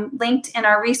is linked in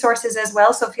our resources as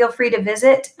well, so feel free to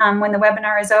visit when the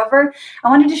webinar is over. I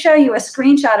wanted to show you a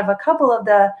screenshot of a couple of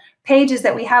the pages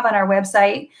that we have on our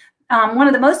website. One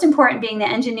of the most important being the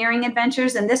engineering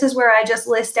adventures, and this is where I just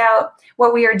list out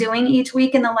what we are doing each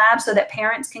week in the lab so that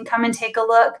parents can come and take a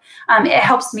look. It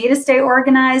helps me to stay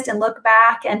organized and look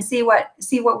back and see what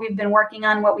we've been working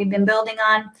on, what we've been building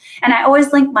on. And I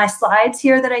always link my slides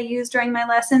here that I use during my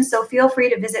lessons, so feel free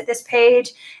to visit this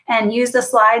page and use the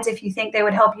slides if you think they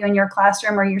would help you in your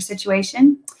classroom or your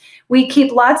situation. We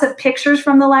keep lots of pictures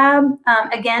from the lab,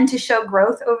 again, to show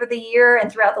growth over the year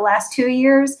and throughout the last 2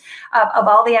 years of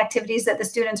all the activities that the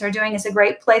students are doing. It's a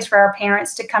great place for our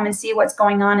parents to come and see what's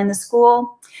going on in the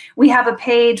school. We have a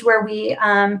page where we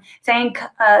thank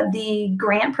the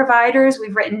grant providers.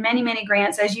 We've written many, many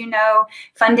grants. As you know,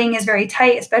 funding is very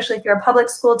tight, especially if you're a public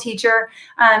school teacher.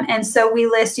 And so we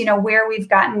list, where we've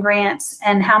gotten grants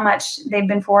and how much they've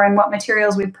been for and what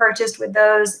materials we've purchased with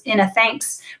those in a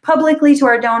thanks publicly to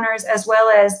our donors, as well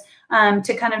as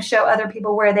to kind of show other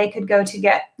people where they could go to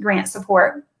get grant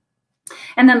support.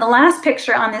 And then the last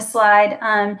picture on this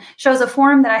slide shows a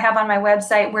form that I have on my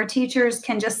website where teachers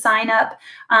can just sign up.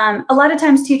 A lot of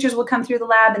times teachers will come through the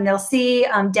lab and they'll see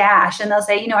Dash and they'll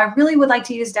say, I really would like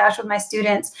to use Dash with my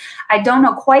students. I don't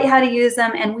know quite how to use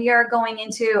them, and we are going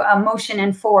into motion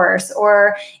and force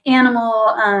or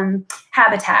animal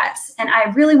habitats. And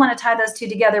I really want to tie those two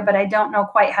together, but I don't know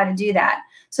quite how to do that.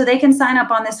 So they can sign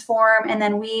up on this form, and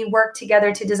then we work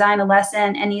together to design a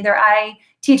lesson, and either I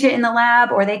teach it in the lab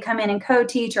or they come in and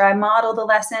co-teach, or I model the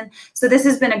lesson. So this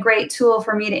has been a great tool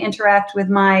for me to interact with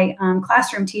my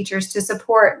classroom teachers to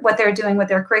support what they're doing with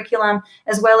their curriculum,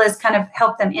 as well as kind of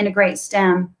help them integrate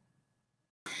STEM.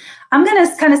 I'm going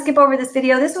to kind of skip over this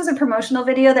video. This was a promotional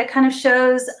video that kind of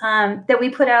shows that we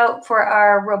put out for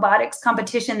our robotics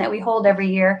competition that we hold every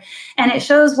year. And it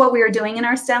shows what we are doing in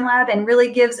our STEM lab and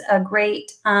really gives a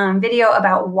great video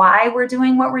about why we're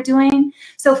doing what we're doing.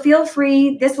 So feel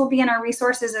free, this will be in our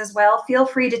resources as well. Feel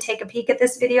free to take a peek at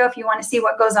this video if you want to see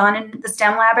what goes on in the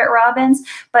STEM lab at Robbins.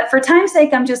 But for time's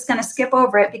sake, I'm just going to skip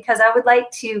over it because I would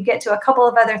like to get to a couple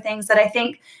of other things that I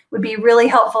think would be really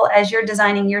helpful as you're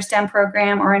designing your STEM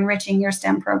program or enriching your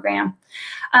STEM program.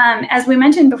 As we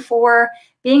mentioned before,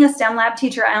 being a STEM lab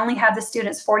teacher, I only have the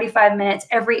students 45 minutes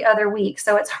every other week.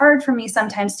 So it's hard for me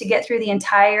sometimes to get through the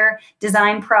entire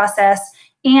design process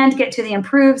and get to the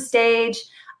improved stage.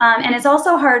 And it's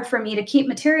also hard for me to keep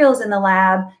materials in the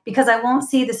lab because I won't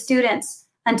see the students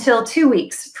until 2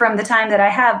 weeks from the time that I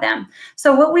have them.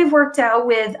 So what we've worked out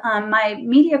with my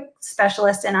media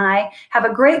specialist and I have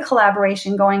a great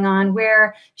collaboration going on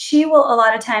where she will a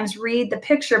lot of times read the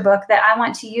picture book that I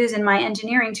want to use in my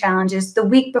engineering challenges the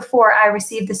week before I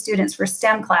receive the students for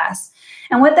STEM class.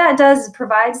 And what that does is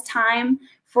provides time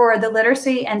for the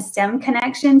literacy and STEM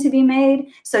connection to be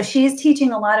made. So she's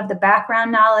teaching a lot of the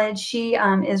background knowledge. She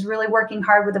is really working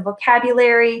hard with the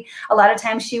vocabulary. A lot of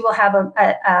times she will have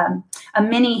a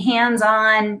mini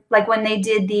hands-on, like when they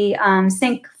did the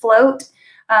sink float,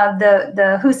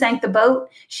 the Who Sank the Boat,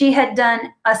 she had done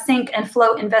a sink and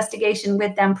float investigation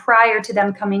with them prior to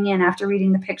them coming in after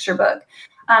reading the picture book.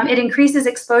 It increases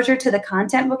exposure to the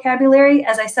content vocabulary.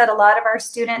 As I said, a lot of our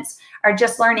students are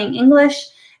just learning English.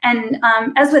 And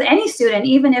as with any student,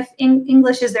 even if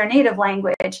English is their native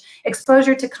language,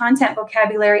 exposure to content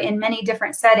vocabulary in many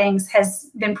different settings has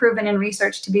been proven in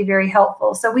research to be very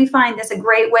helpful. So we find this a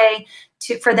great way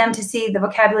for them to see the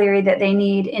vocabulary that they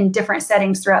need in different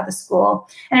settings throughout the school.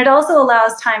 And it also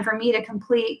allows time for me to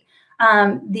complete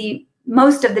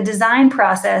most of the design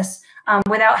process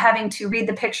without having to read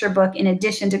the picture book in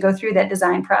addition to go through that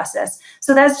design process.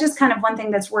 So that's just kind of one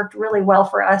thing that's worked really well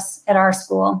for us at our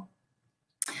school.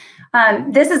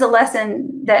 This is a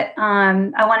lesson that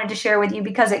I wanted to share with you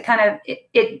because it kind of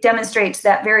it demonstrates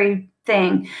that very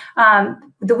thing.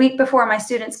 The week before my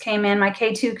students came in, my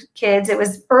K2 kids, it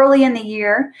was early in the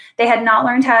year. They had not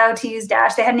learned how to use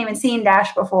Dash. They hadn't even seen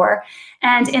Dash before.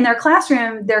 And in their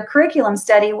classroom, their curriculum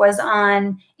study was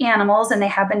on animals, and they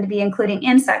happened to be including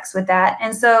insects with that.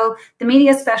 And so the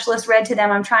media specialist read to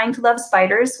them, I'm Trying to Love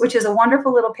Spiders, which is a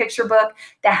wonderful little picture book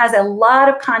that has a lot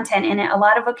of content in it, a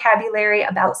lot of vocabulary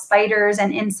about spiders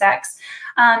and insects.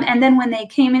 And then when they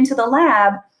came into the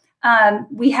lab,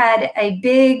 we had a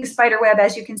big spider web,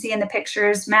 as you can see in the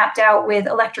pictures, mapped out with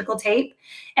electrical tape.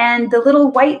 And the little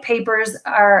white papers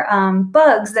are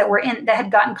bugs that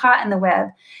had gotten caught in the web.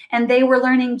 And they were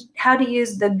learning how to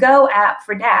use the Go app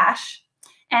for Dash.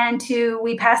 And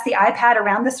we passed the iPad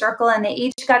around the circle, and they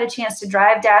each got a chance to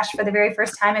drive Dash for the very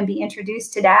first time and be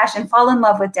introduced to Dash and fall in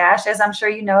love with Dash. As I'm sure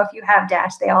you know, if you have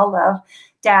Dash, they all love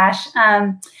Dash.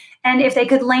 And if they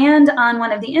could land on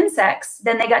one of the insects,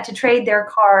 then they got to trade their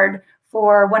card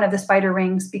for one of the spider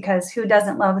rings, because who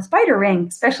doesn't love a spider ring,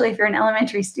 especially if you're an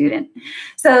elementary student?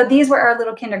 So these were our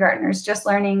little kindergartners just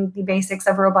learning the basics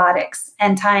of robotics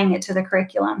and tying it to the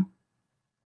curriculum.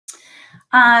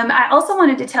 I also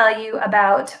wanted to tell you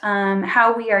about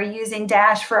how we are using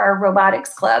Dash for our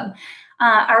robotics club.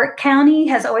 Our county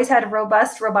has always had a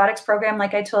robust robotics program,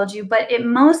 like I told you, but it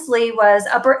mostly was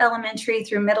upper elementary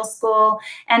through middle school,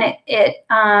 and it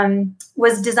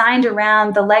was designed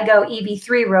around the Lego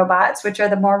EV3 robots, which are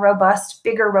the more robust,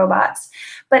 bigger robots.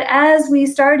 But as we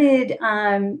started,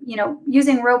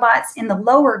 using robots in the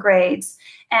lower grades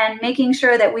and making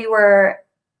sure that we were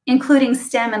including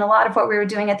STEM in a lot of what we were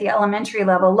doing at the elementary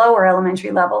level, lower elementary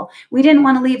level, we didn't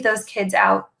want to leave those kids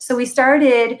out. So we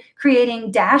started creating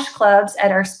Dash clubs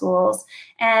at our schools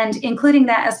and including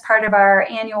that as part of our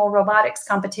annual robotics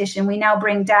competition. We now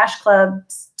bring Dash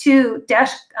clubs teams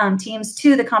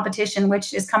to the competition,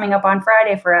 which is coming up on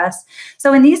Friday for us.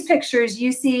 So in these pictures,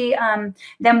 you see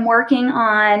them working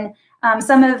on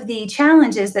some of the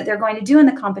challenges that they're going to do in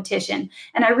the competition.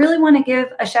 And I really want to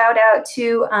give a shout out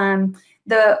to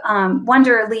the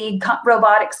Wonder League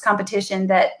robotics competition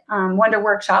that Wonder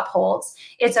Workshop holds.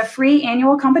 It's a free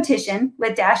annual competition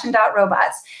with Dash and Dot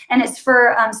robots, and it's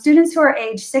for students who are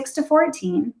age 6 to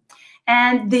 14.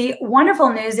 And the wonderful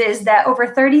news is that over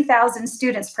 30,000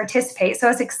 students participate. So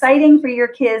it's exciting for your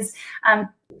kids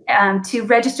to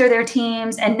register their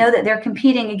teams and know that they're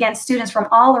competing against students from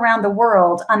all around the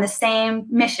world on the same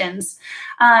missions.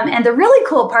 And the really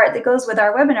cool part that goes with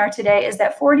our webinar today is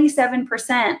that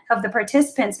 47% of the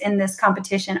participants in this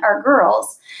competition are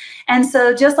girls. And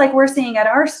so just like we're seeing at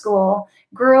our school,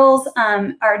 girls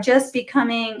are just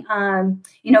becoming,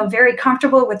 very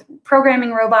comfortable with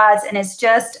programming robots, and it's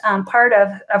just part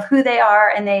of who they are,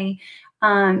 and they,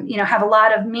 have a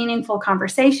lot of meaningful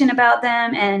conversation about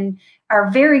them and are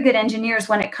very good engineers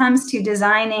when it comes to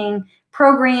designing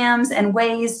programs and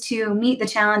ways to meet the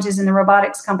challenges in the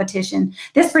robotics competition.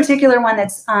 This particular one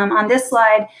that's on this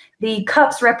slide, the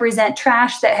cups represent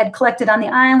trash that had collected on the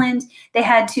island. They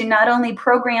had to not only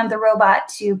program the robot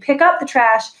to pick up the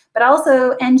trash, but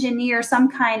also engineer some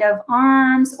kind of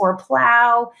arms or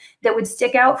plow that would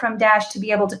stick out from Dash to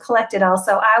be able to collect it all.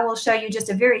 So I will show you just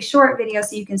a very short video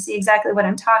so you can see exactly what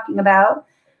I'm talking about.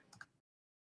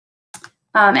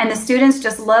 And the students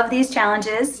just love these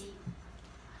challenges.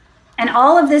 And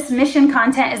all of this mission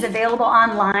content is available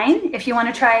online. If you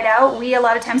want to try it out, we a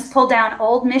lot of times pull down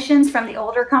old missions from the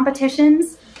older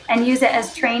competitions and use it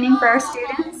as training for our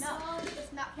students.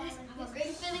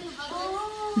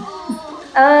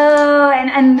 Oh,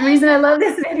 and the reason I love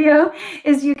this video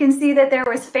is you can see that there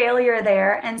was failure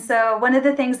there. And so one of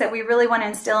the things that we really want to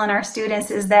instill in our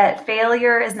students is that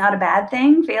failure is not a bad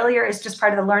thing. Failure is just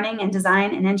part of the learning and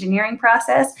design and engineering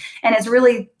process. And it's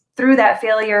really through that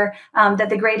failure that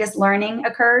the greatest learning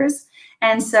occurs.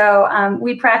 And so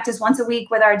we practice once a week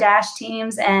with our Dash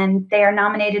teams, and they are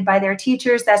nominated by their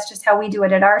teachers. That's just how we do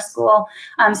it at our school.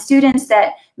 Students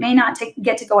that may not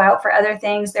get to go out for other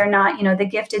things, they're not, the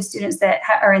gifted students that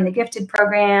are in the gifted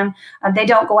program, they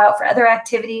don't go out for other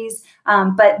activities,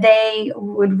 but they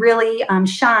would really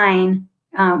shine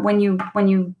when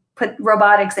you put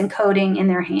robotics and coding in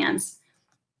their hands.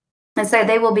 And so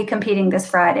they will be competing this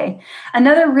Friday.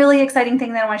 Another really exciting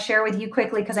thing that I want to share with you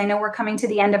quickly, because I know we're coming to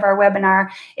the end of our webinar,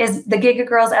 is the Giga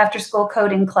Girls After School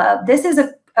Coding Club. This is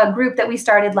a group that we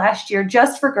started last year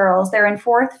just for girls. They're in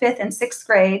 4th, 5th, and 6th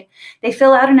grade. They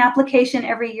fill out an application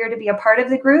every year to be a part of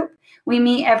the group. We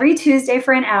meet every Tuesday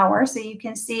for an hour. So you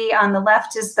can see on the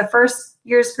left is the first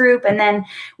year's group, and then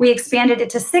we expanded it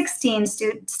to 16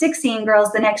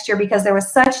 girls the next year because there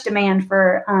was such demand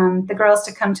for the girls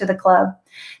to come to the club.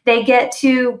 They get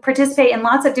to participate in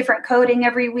lots of different coding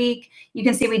every week. You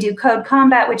can see we do Code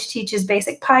Combat, which teaches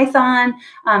basic Python,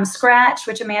 Scratch,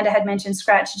 which Amanda had mentioned,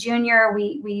 Scratch Junior.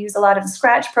 We use a lot of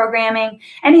Scratch programming.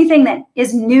 Anything that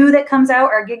is new that comes out,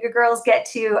 our Giga girls get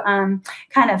to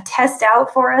kind of test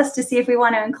out for us to see if we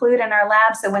want to include in our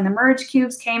lab. So when the merge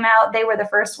cubes came out, they were the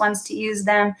first ones to use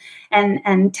them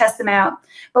and test them out.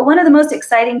 But one of the most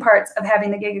exciting parts of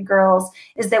having the Giga girls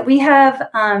is that we have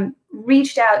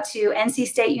reached out to NC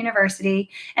State University,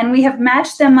 and we have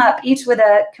matched them up each with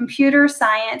a computer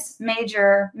science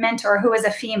major mentor who is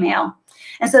a female.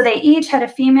 And so they each had a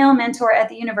female mentor at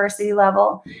the university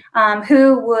level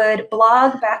who would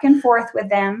blog back and forth with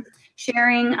them,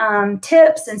 sharing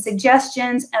tips and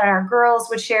suggestions, and our girls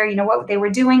would share, you know, what they were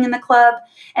doing in the club.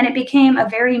 And it became a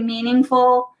very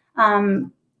meaningful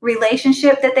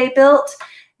relationship that they built.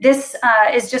 This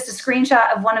is just a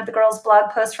screenshot of one of the girls'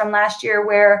 blog posts from last year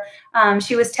where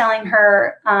she was telling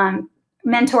her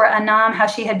mentor, Anam, how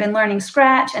she had been learning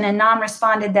Scratch, and Anam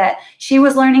responded that she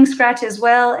was learning Scratch as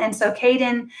well. And so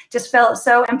Kaden just felt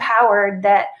so empowered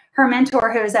that her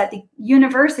mentor, who is at the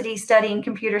university studying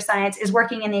computer science, is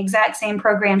working in the exact same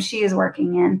program she is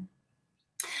working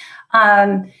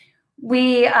in.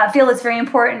 We feel it's very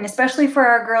important, especially for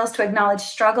our girls, to acknowledge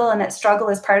struggle, and that struggle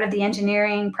is part of the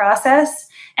engineering process.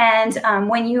 And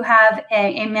when you have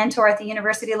a mentor at the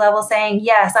university level saying,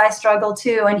 yes, I struggle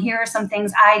too, and here are some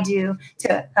things I do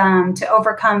to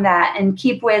overcome that and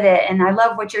keep with it, and I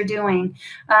love what you're doing,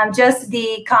 just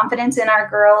the confidence in our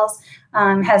girls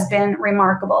has been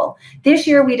remarkable. This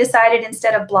year we decided,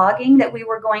 instead of blogging, that we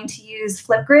were going to use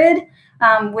Flipgrid,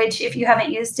 which, if you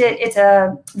haven't used it, it's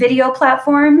a video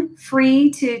platform free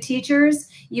to teachers.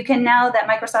 You can now, that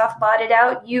Microsoft bought it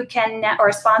out, you can,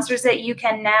 or sponsors it, you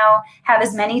can now have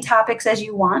as many topics as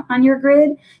you want on your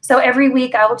grid. So every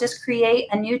week I will just create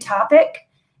a new topic,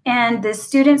 and the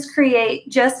students create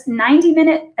just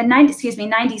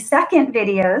 90-second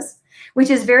videos, which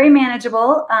is very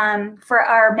manageable for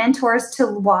our mentors to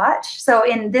watch. So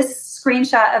in this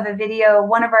screenshot of a video,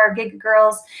 one of our Giga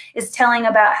girls is telling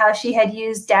about how she had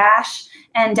used Dash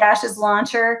and Dash's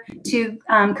launcher to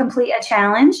complete a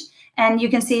challenge. And you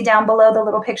can see down below the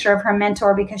little picture of her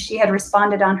mentor because she had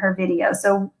responded on her video.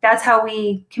 So that's how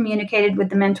we communicated with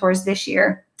the mentors this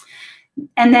year.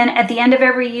 And then at the end of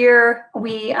every year,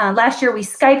 last year we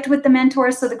Skyped with the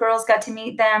mentors, so the girls got to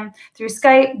meet them through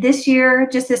Skype. This year,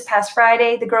 just this past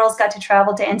Friday, the girls got to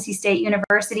travel to NC State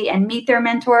University and meet their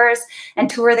mentors and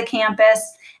tour the campus.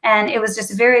 And it was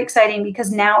just very exciting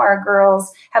because now our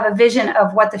girls have a vision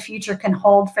of what the future can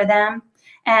hold for them,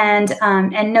 and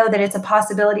know that it's a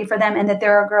possibility for them, and that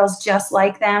there are girls just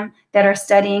like them that are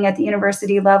studying at the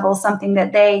university level, something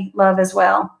that they love as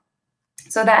well.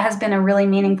 So that has been a really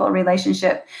meaningful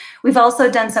relationship. We've also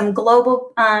done some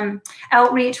global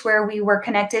outreach where we were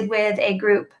connected with a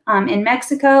group in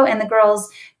Mexico, and the girls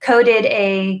coded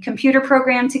a computer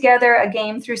program together, a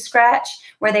game through Scratch,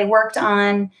 where they worked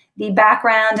on the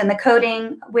background and the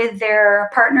coding with their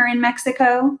partner in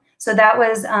Mexico. So that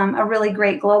was a really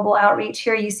great global outreach.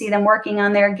 Here you see them working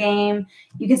on their game.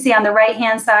 You can see on the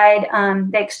right-hand side,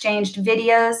 they exchanged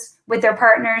videos with their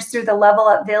partners through the Level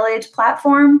Up Village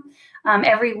platform.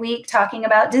 Every week, talking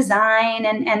about design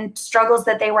and struggles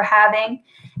that they were having.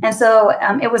 And so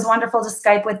it was wonderful to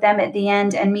Skype with them at the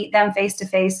end and meet them face to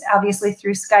face, obviously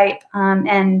through Skype.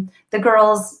 And the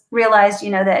girls realized,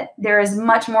 you know, that there is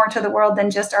much more to the world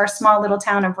than just our small little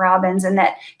town of Robbins, and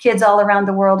that kids all around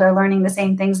the world are learning the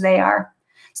same things they are.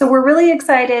 So we're really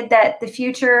excited that the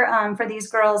future for these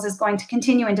girls is going to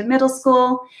continue into middle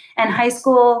school and high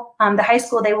school. The high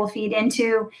school they will feed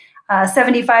into.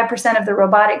 75% of the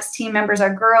robotics team members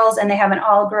are girls, and they have an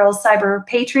all-girls cyber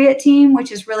patriot team,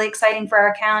 which is really exciting for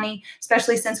our county,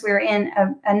 especially since we're in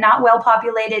a not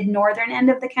well-populated northern end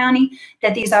of the county,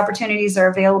 that these opportunities are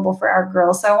available for our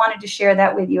girls. So I wanted to share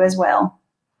that with you as well.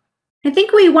 I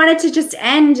think we wanted to just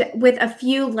end with a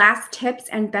few last tips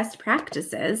and best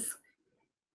practices.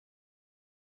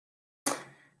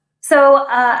 So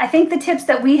I think the tips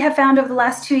that we have found over the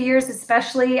last 2 years,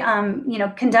 especially, you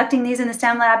know, conducting these in the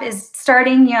STEM lab, is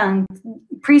starting young.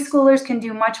 Preschoolers can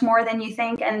do much more than you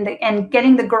think, and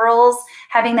getting the girls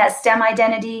having that STEM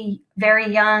identity very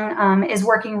young is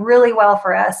working really well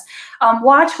for us.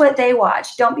 Watch what they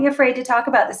watch. Don't be afraid to talk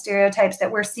about the stereotypes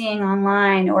that we're seeing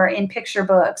online or in picture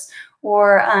books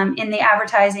or in the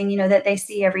advertising, you know, that they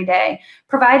see every day.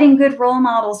 Providing good role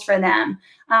models for them.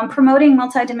 Promoting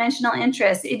multidimensional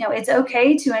interests. You know, it's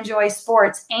okay to enjoy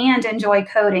sports and enjoy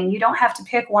coding. You don't have to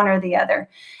pick one or the other.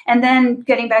 And then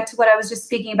getting back to what I was just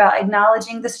speaking about,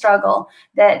 acknowledging the struggle,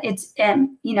 that it's,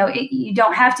 you know, you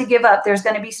don't have to give up. There's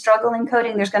going to be struggle in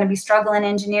coding. There's going to be struggle in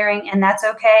engineering, and that's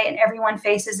okay. And everyone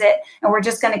faces it. And we're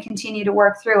just going to continue to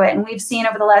work through it. And we've seen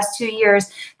over the last 2 years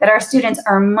that our students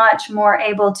are much more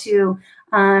able to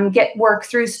work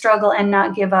through struggle and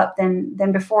not give up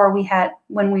than before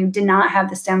when we did not have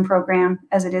the STEM program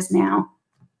as it is now.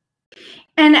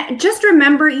 And just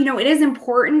remember, you know, it is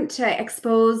important to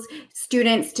expose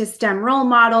students to STEM role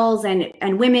models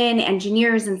and women,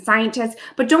 engineers and scientists,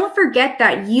 but don't forget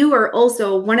that you are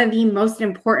also one of the most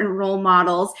important role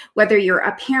models, whether you're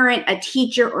a parent, a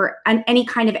teacher, or any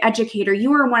kind of educator.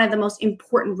 You are one of the most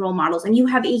important role models, and you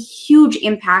have a huge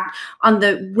impact on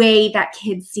the way that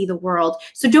kids see the world.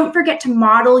 So don't forget to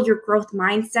model your growth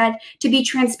mindset, to be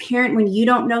transparent when you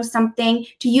don't know something,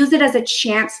 to use it as a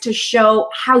chance to show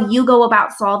how you go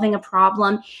about solving a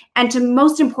problem, and to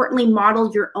most importantly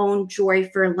model your own joy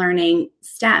for learning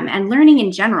STEM and learning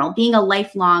in general, being a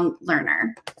lifelong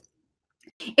learner.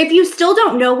 If you still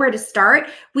don't know where to start,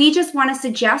 we just want to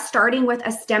suggest starting with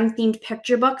a STEM-themed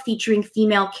picture book featuring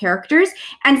female characters.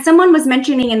 And someone was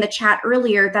mentioning in the chat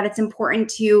earlier that it's important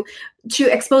to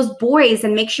expose boys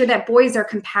and make sure that boys are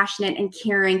compassionate and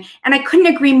caring. And I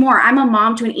couldn't agree more. I'm a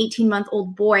mom to an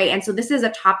 18-month-old boy, and so this is a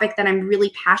topic that I'm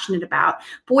really passionate about.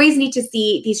 Boys need to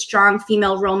see these strong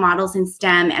female role models in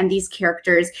STEM and these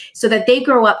characters so that they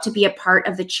grow up to be a part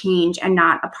of the change and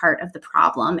not a part of the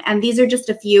problem. And these are just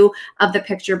a few of the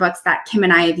picture books that Kim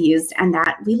and I have used and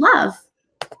that we love.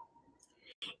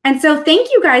 And so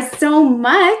thank you guys so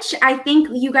much. I think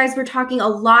you guys were talking a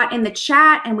lot in the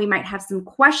chat and we might have some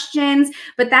questions,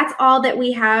 but that's all that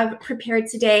we have prepared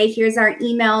today. Here's our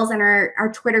emails and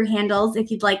our Twitter handles if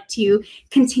you'd like to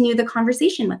continue the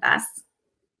conversation with us.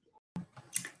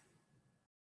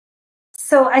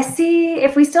 So I see,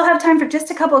 if we still have time for just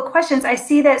a couple of questions, I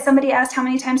see that somebody asked how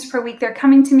many times per week they're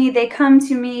coming to me. They come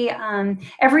to me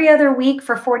every other week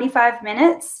for 45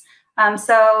 minutes.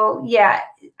 So yeah,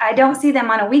 I don't see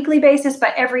them on a weekly basis,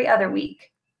 but every other week.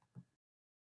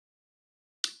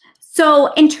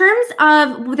 So in terms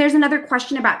of, there's another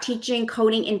question about teaching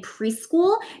coding in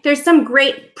preschool. There's some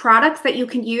great products that you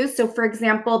can use. So for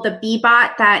example, the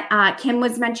Bee-Bot that Kim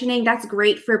was mentioning, that's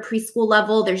great for preschool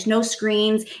level. There's no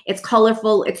screens, it's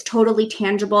colorful, it's totally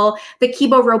tangible. The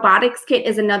Kibo Robotics Kit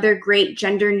is another great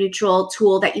gender neutral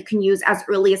tool that you can use as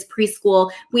early as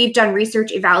preschool. We've done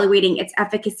research evaluating its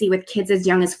efficacy with kids as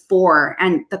young as 4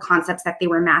 and the concepts that they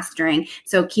were mastering.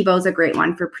 So Kibo is a great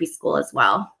one for preschool as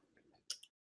well.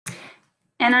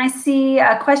 And I see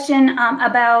a question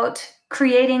about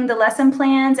creating the lesson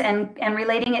plans and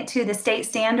relating it to the state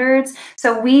standards.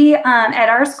 So we, at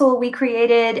our school, we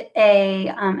created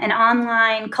an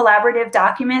online collaborative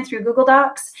document through Google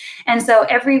Docs. And so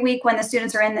every week when the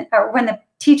students are when the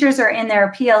teachers are in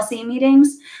their PLC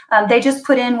meetings, they just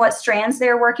put in what strands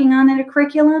they're working on in a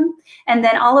curriculum. And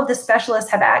then all of the specialists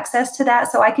have access to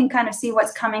that. So I can kind of see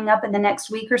what's coming up in the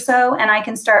next week or so. And I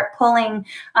can start pulling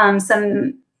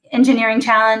some engineering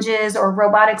challenges or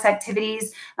robotics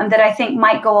activities that I think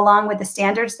might go along with the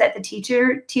standards that the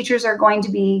teachers are going to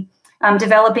be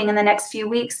developing in the next few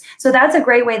weeks. So that's a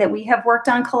great way that we have worked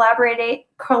on collaborating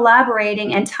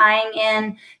and tying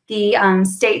in the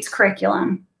state's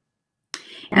curriculum.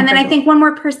 And then I think one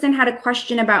more person had a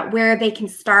question about where they can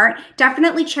start.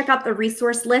 Definitely check out the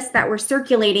resource list that we're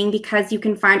circulating because you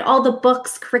can find all the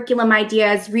books, curriculum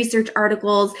ideas, research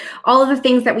articles, all of the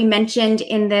things that we mentioned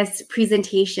in this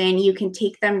presentation. You can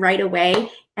take them right away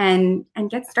and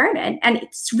get started. And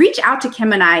reach out to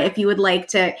Kim and I if you would like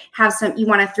to have you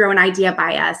want to throw an idea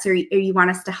by us or you want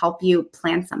us to help you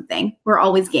plan something. We're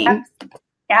always game.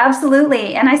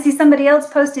 Absolutely. And I see somebody else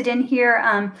posted in here,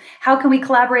 how can we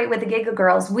collaborate with the Giga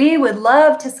Girls? We would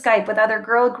love to Skype with other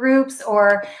girl groups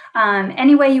or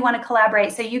any way you want to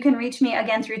collaborate. So you can reach me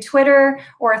again through Twitter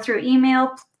or through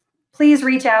email. Please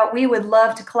reach out. We would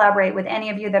love to collaborate with any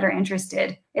of you that are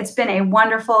interested. It's been a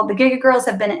wonderful, the Giga Girls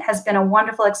has been a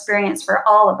wonderful experience for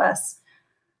all of us.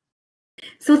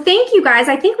 So thank you guys.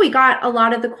 I think we got a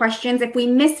lot of the questions. If we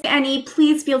missed any,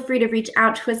 please feel free to reach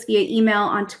out to us via email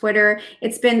on Twitter.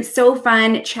 It's been so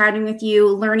fun chatting with you,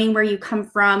 learning where you come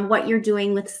from, what you're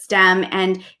doing with STEM,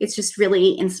 and it's just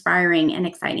really inspiring and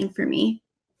exciting for me.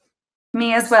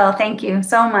 Me as well. Thank you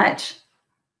so much.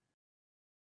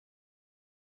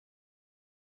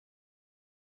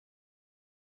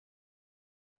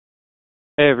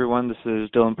 Hey everyone, this is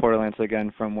Dylan Porterlance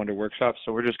again from Wonder Workshop.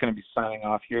 So we're just going to be signing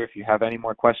off here. If you have any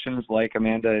more questions, like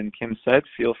Amanda and Kim said,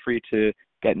 feel free to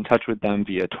get in touch with them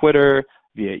via Twitter,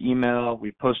 via email.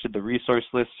 We've posted the resource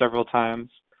list several times,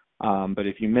 but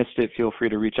if you missed it, feel free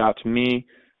to reach out to me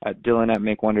at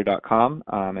dylan@makewonder.com,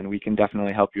 and we can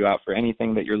definitely help you out for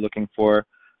anything that you're looking for.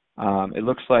 It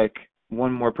looks like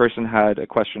one more person had a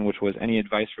question, which was any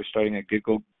advice for starting a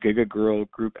Giga Girl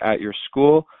group at your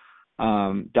school.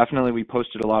 Definitely, we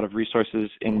posted a lot of resources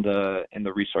in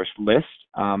the resource list,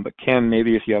 but Kim,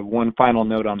 maybe if you have one final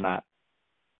note on that.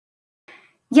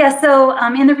 Yeah, so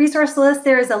in the resource list,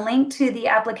 there is a link to the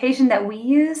application that we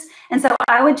use. And so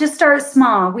I would just start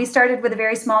small. We started with a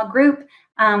very small group.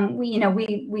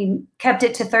 We kept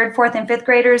it to 3rd, 4th, and 5th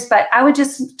graders, but I would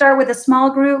just start with a small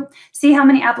group, see how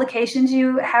many applications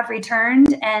you have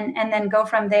returned, and then go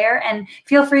from there. And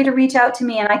feel free to reach out to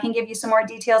me, and I can give you some more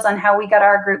details on how we got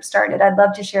our group started. I'd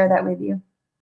love to share that with you.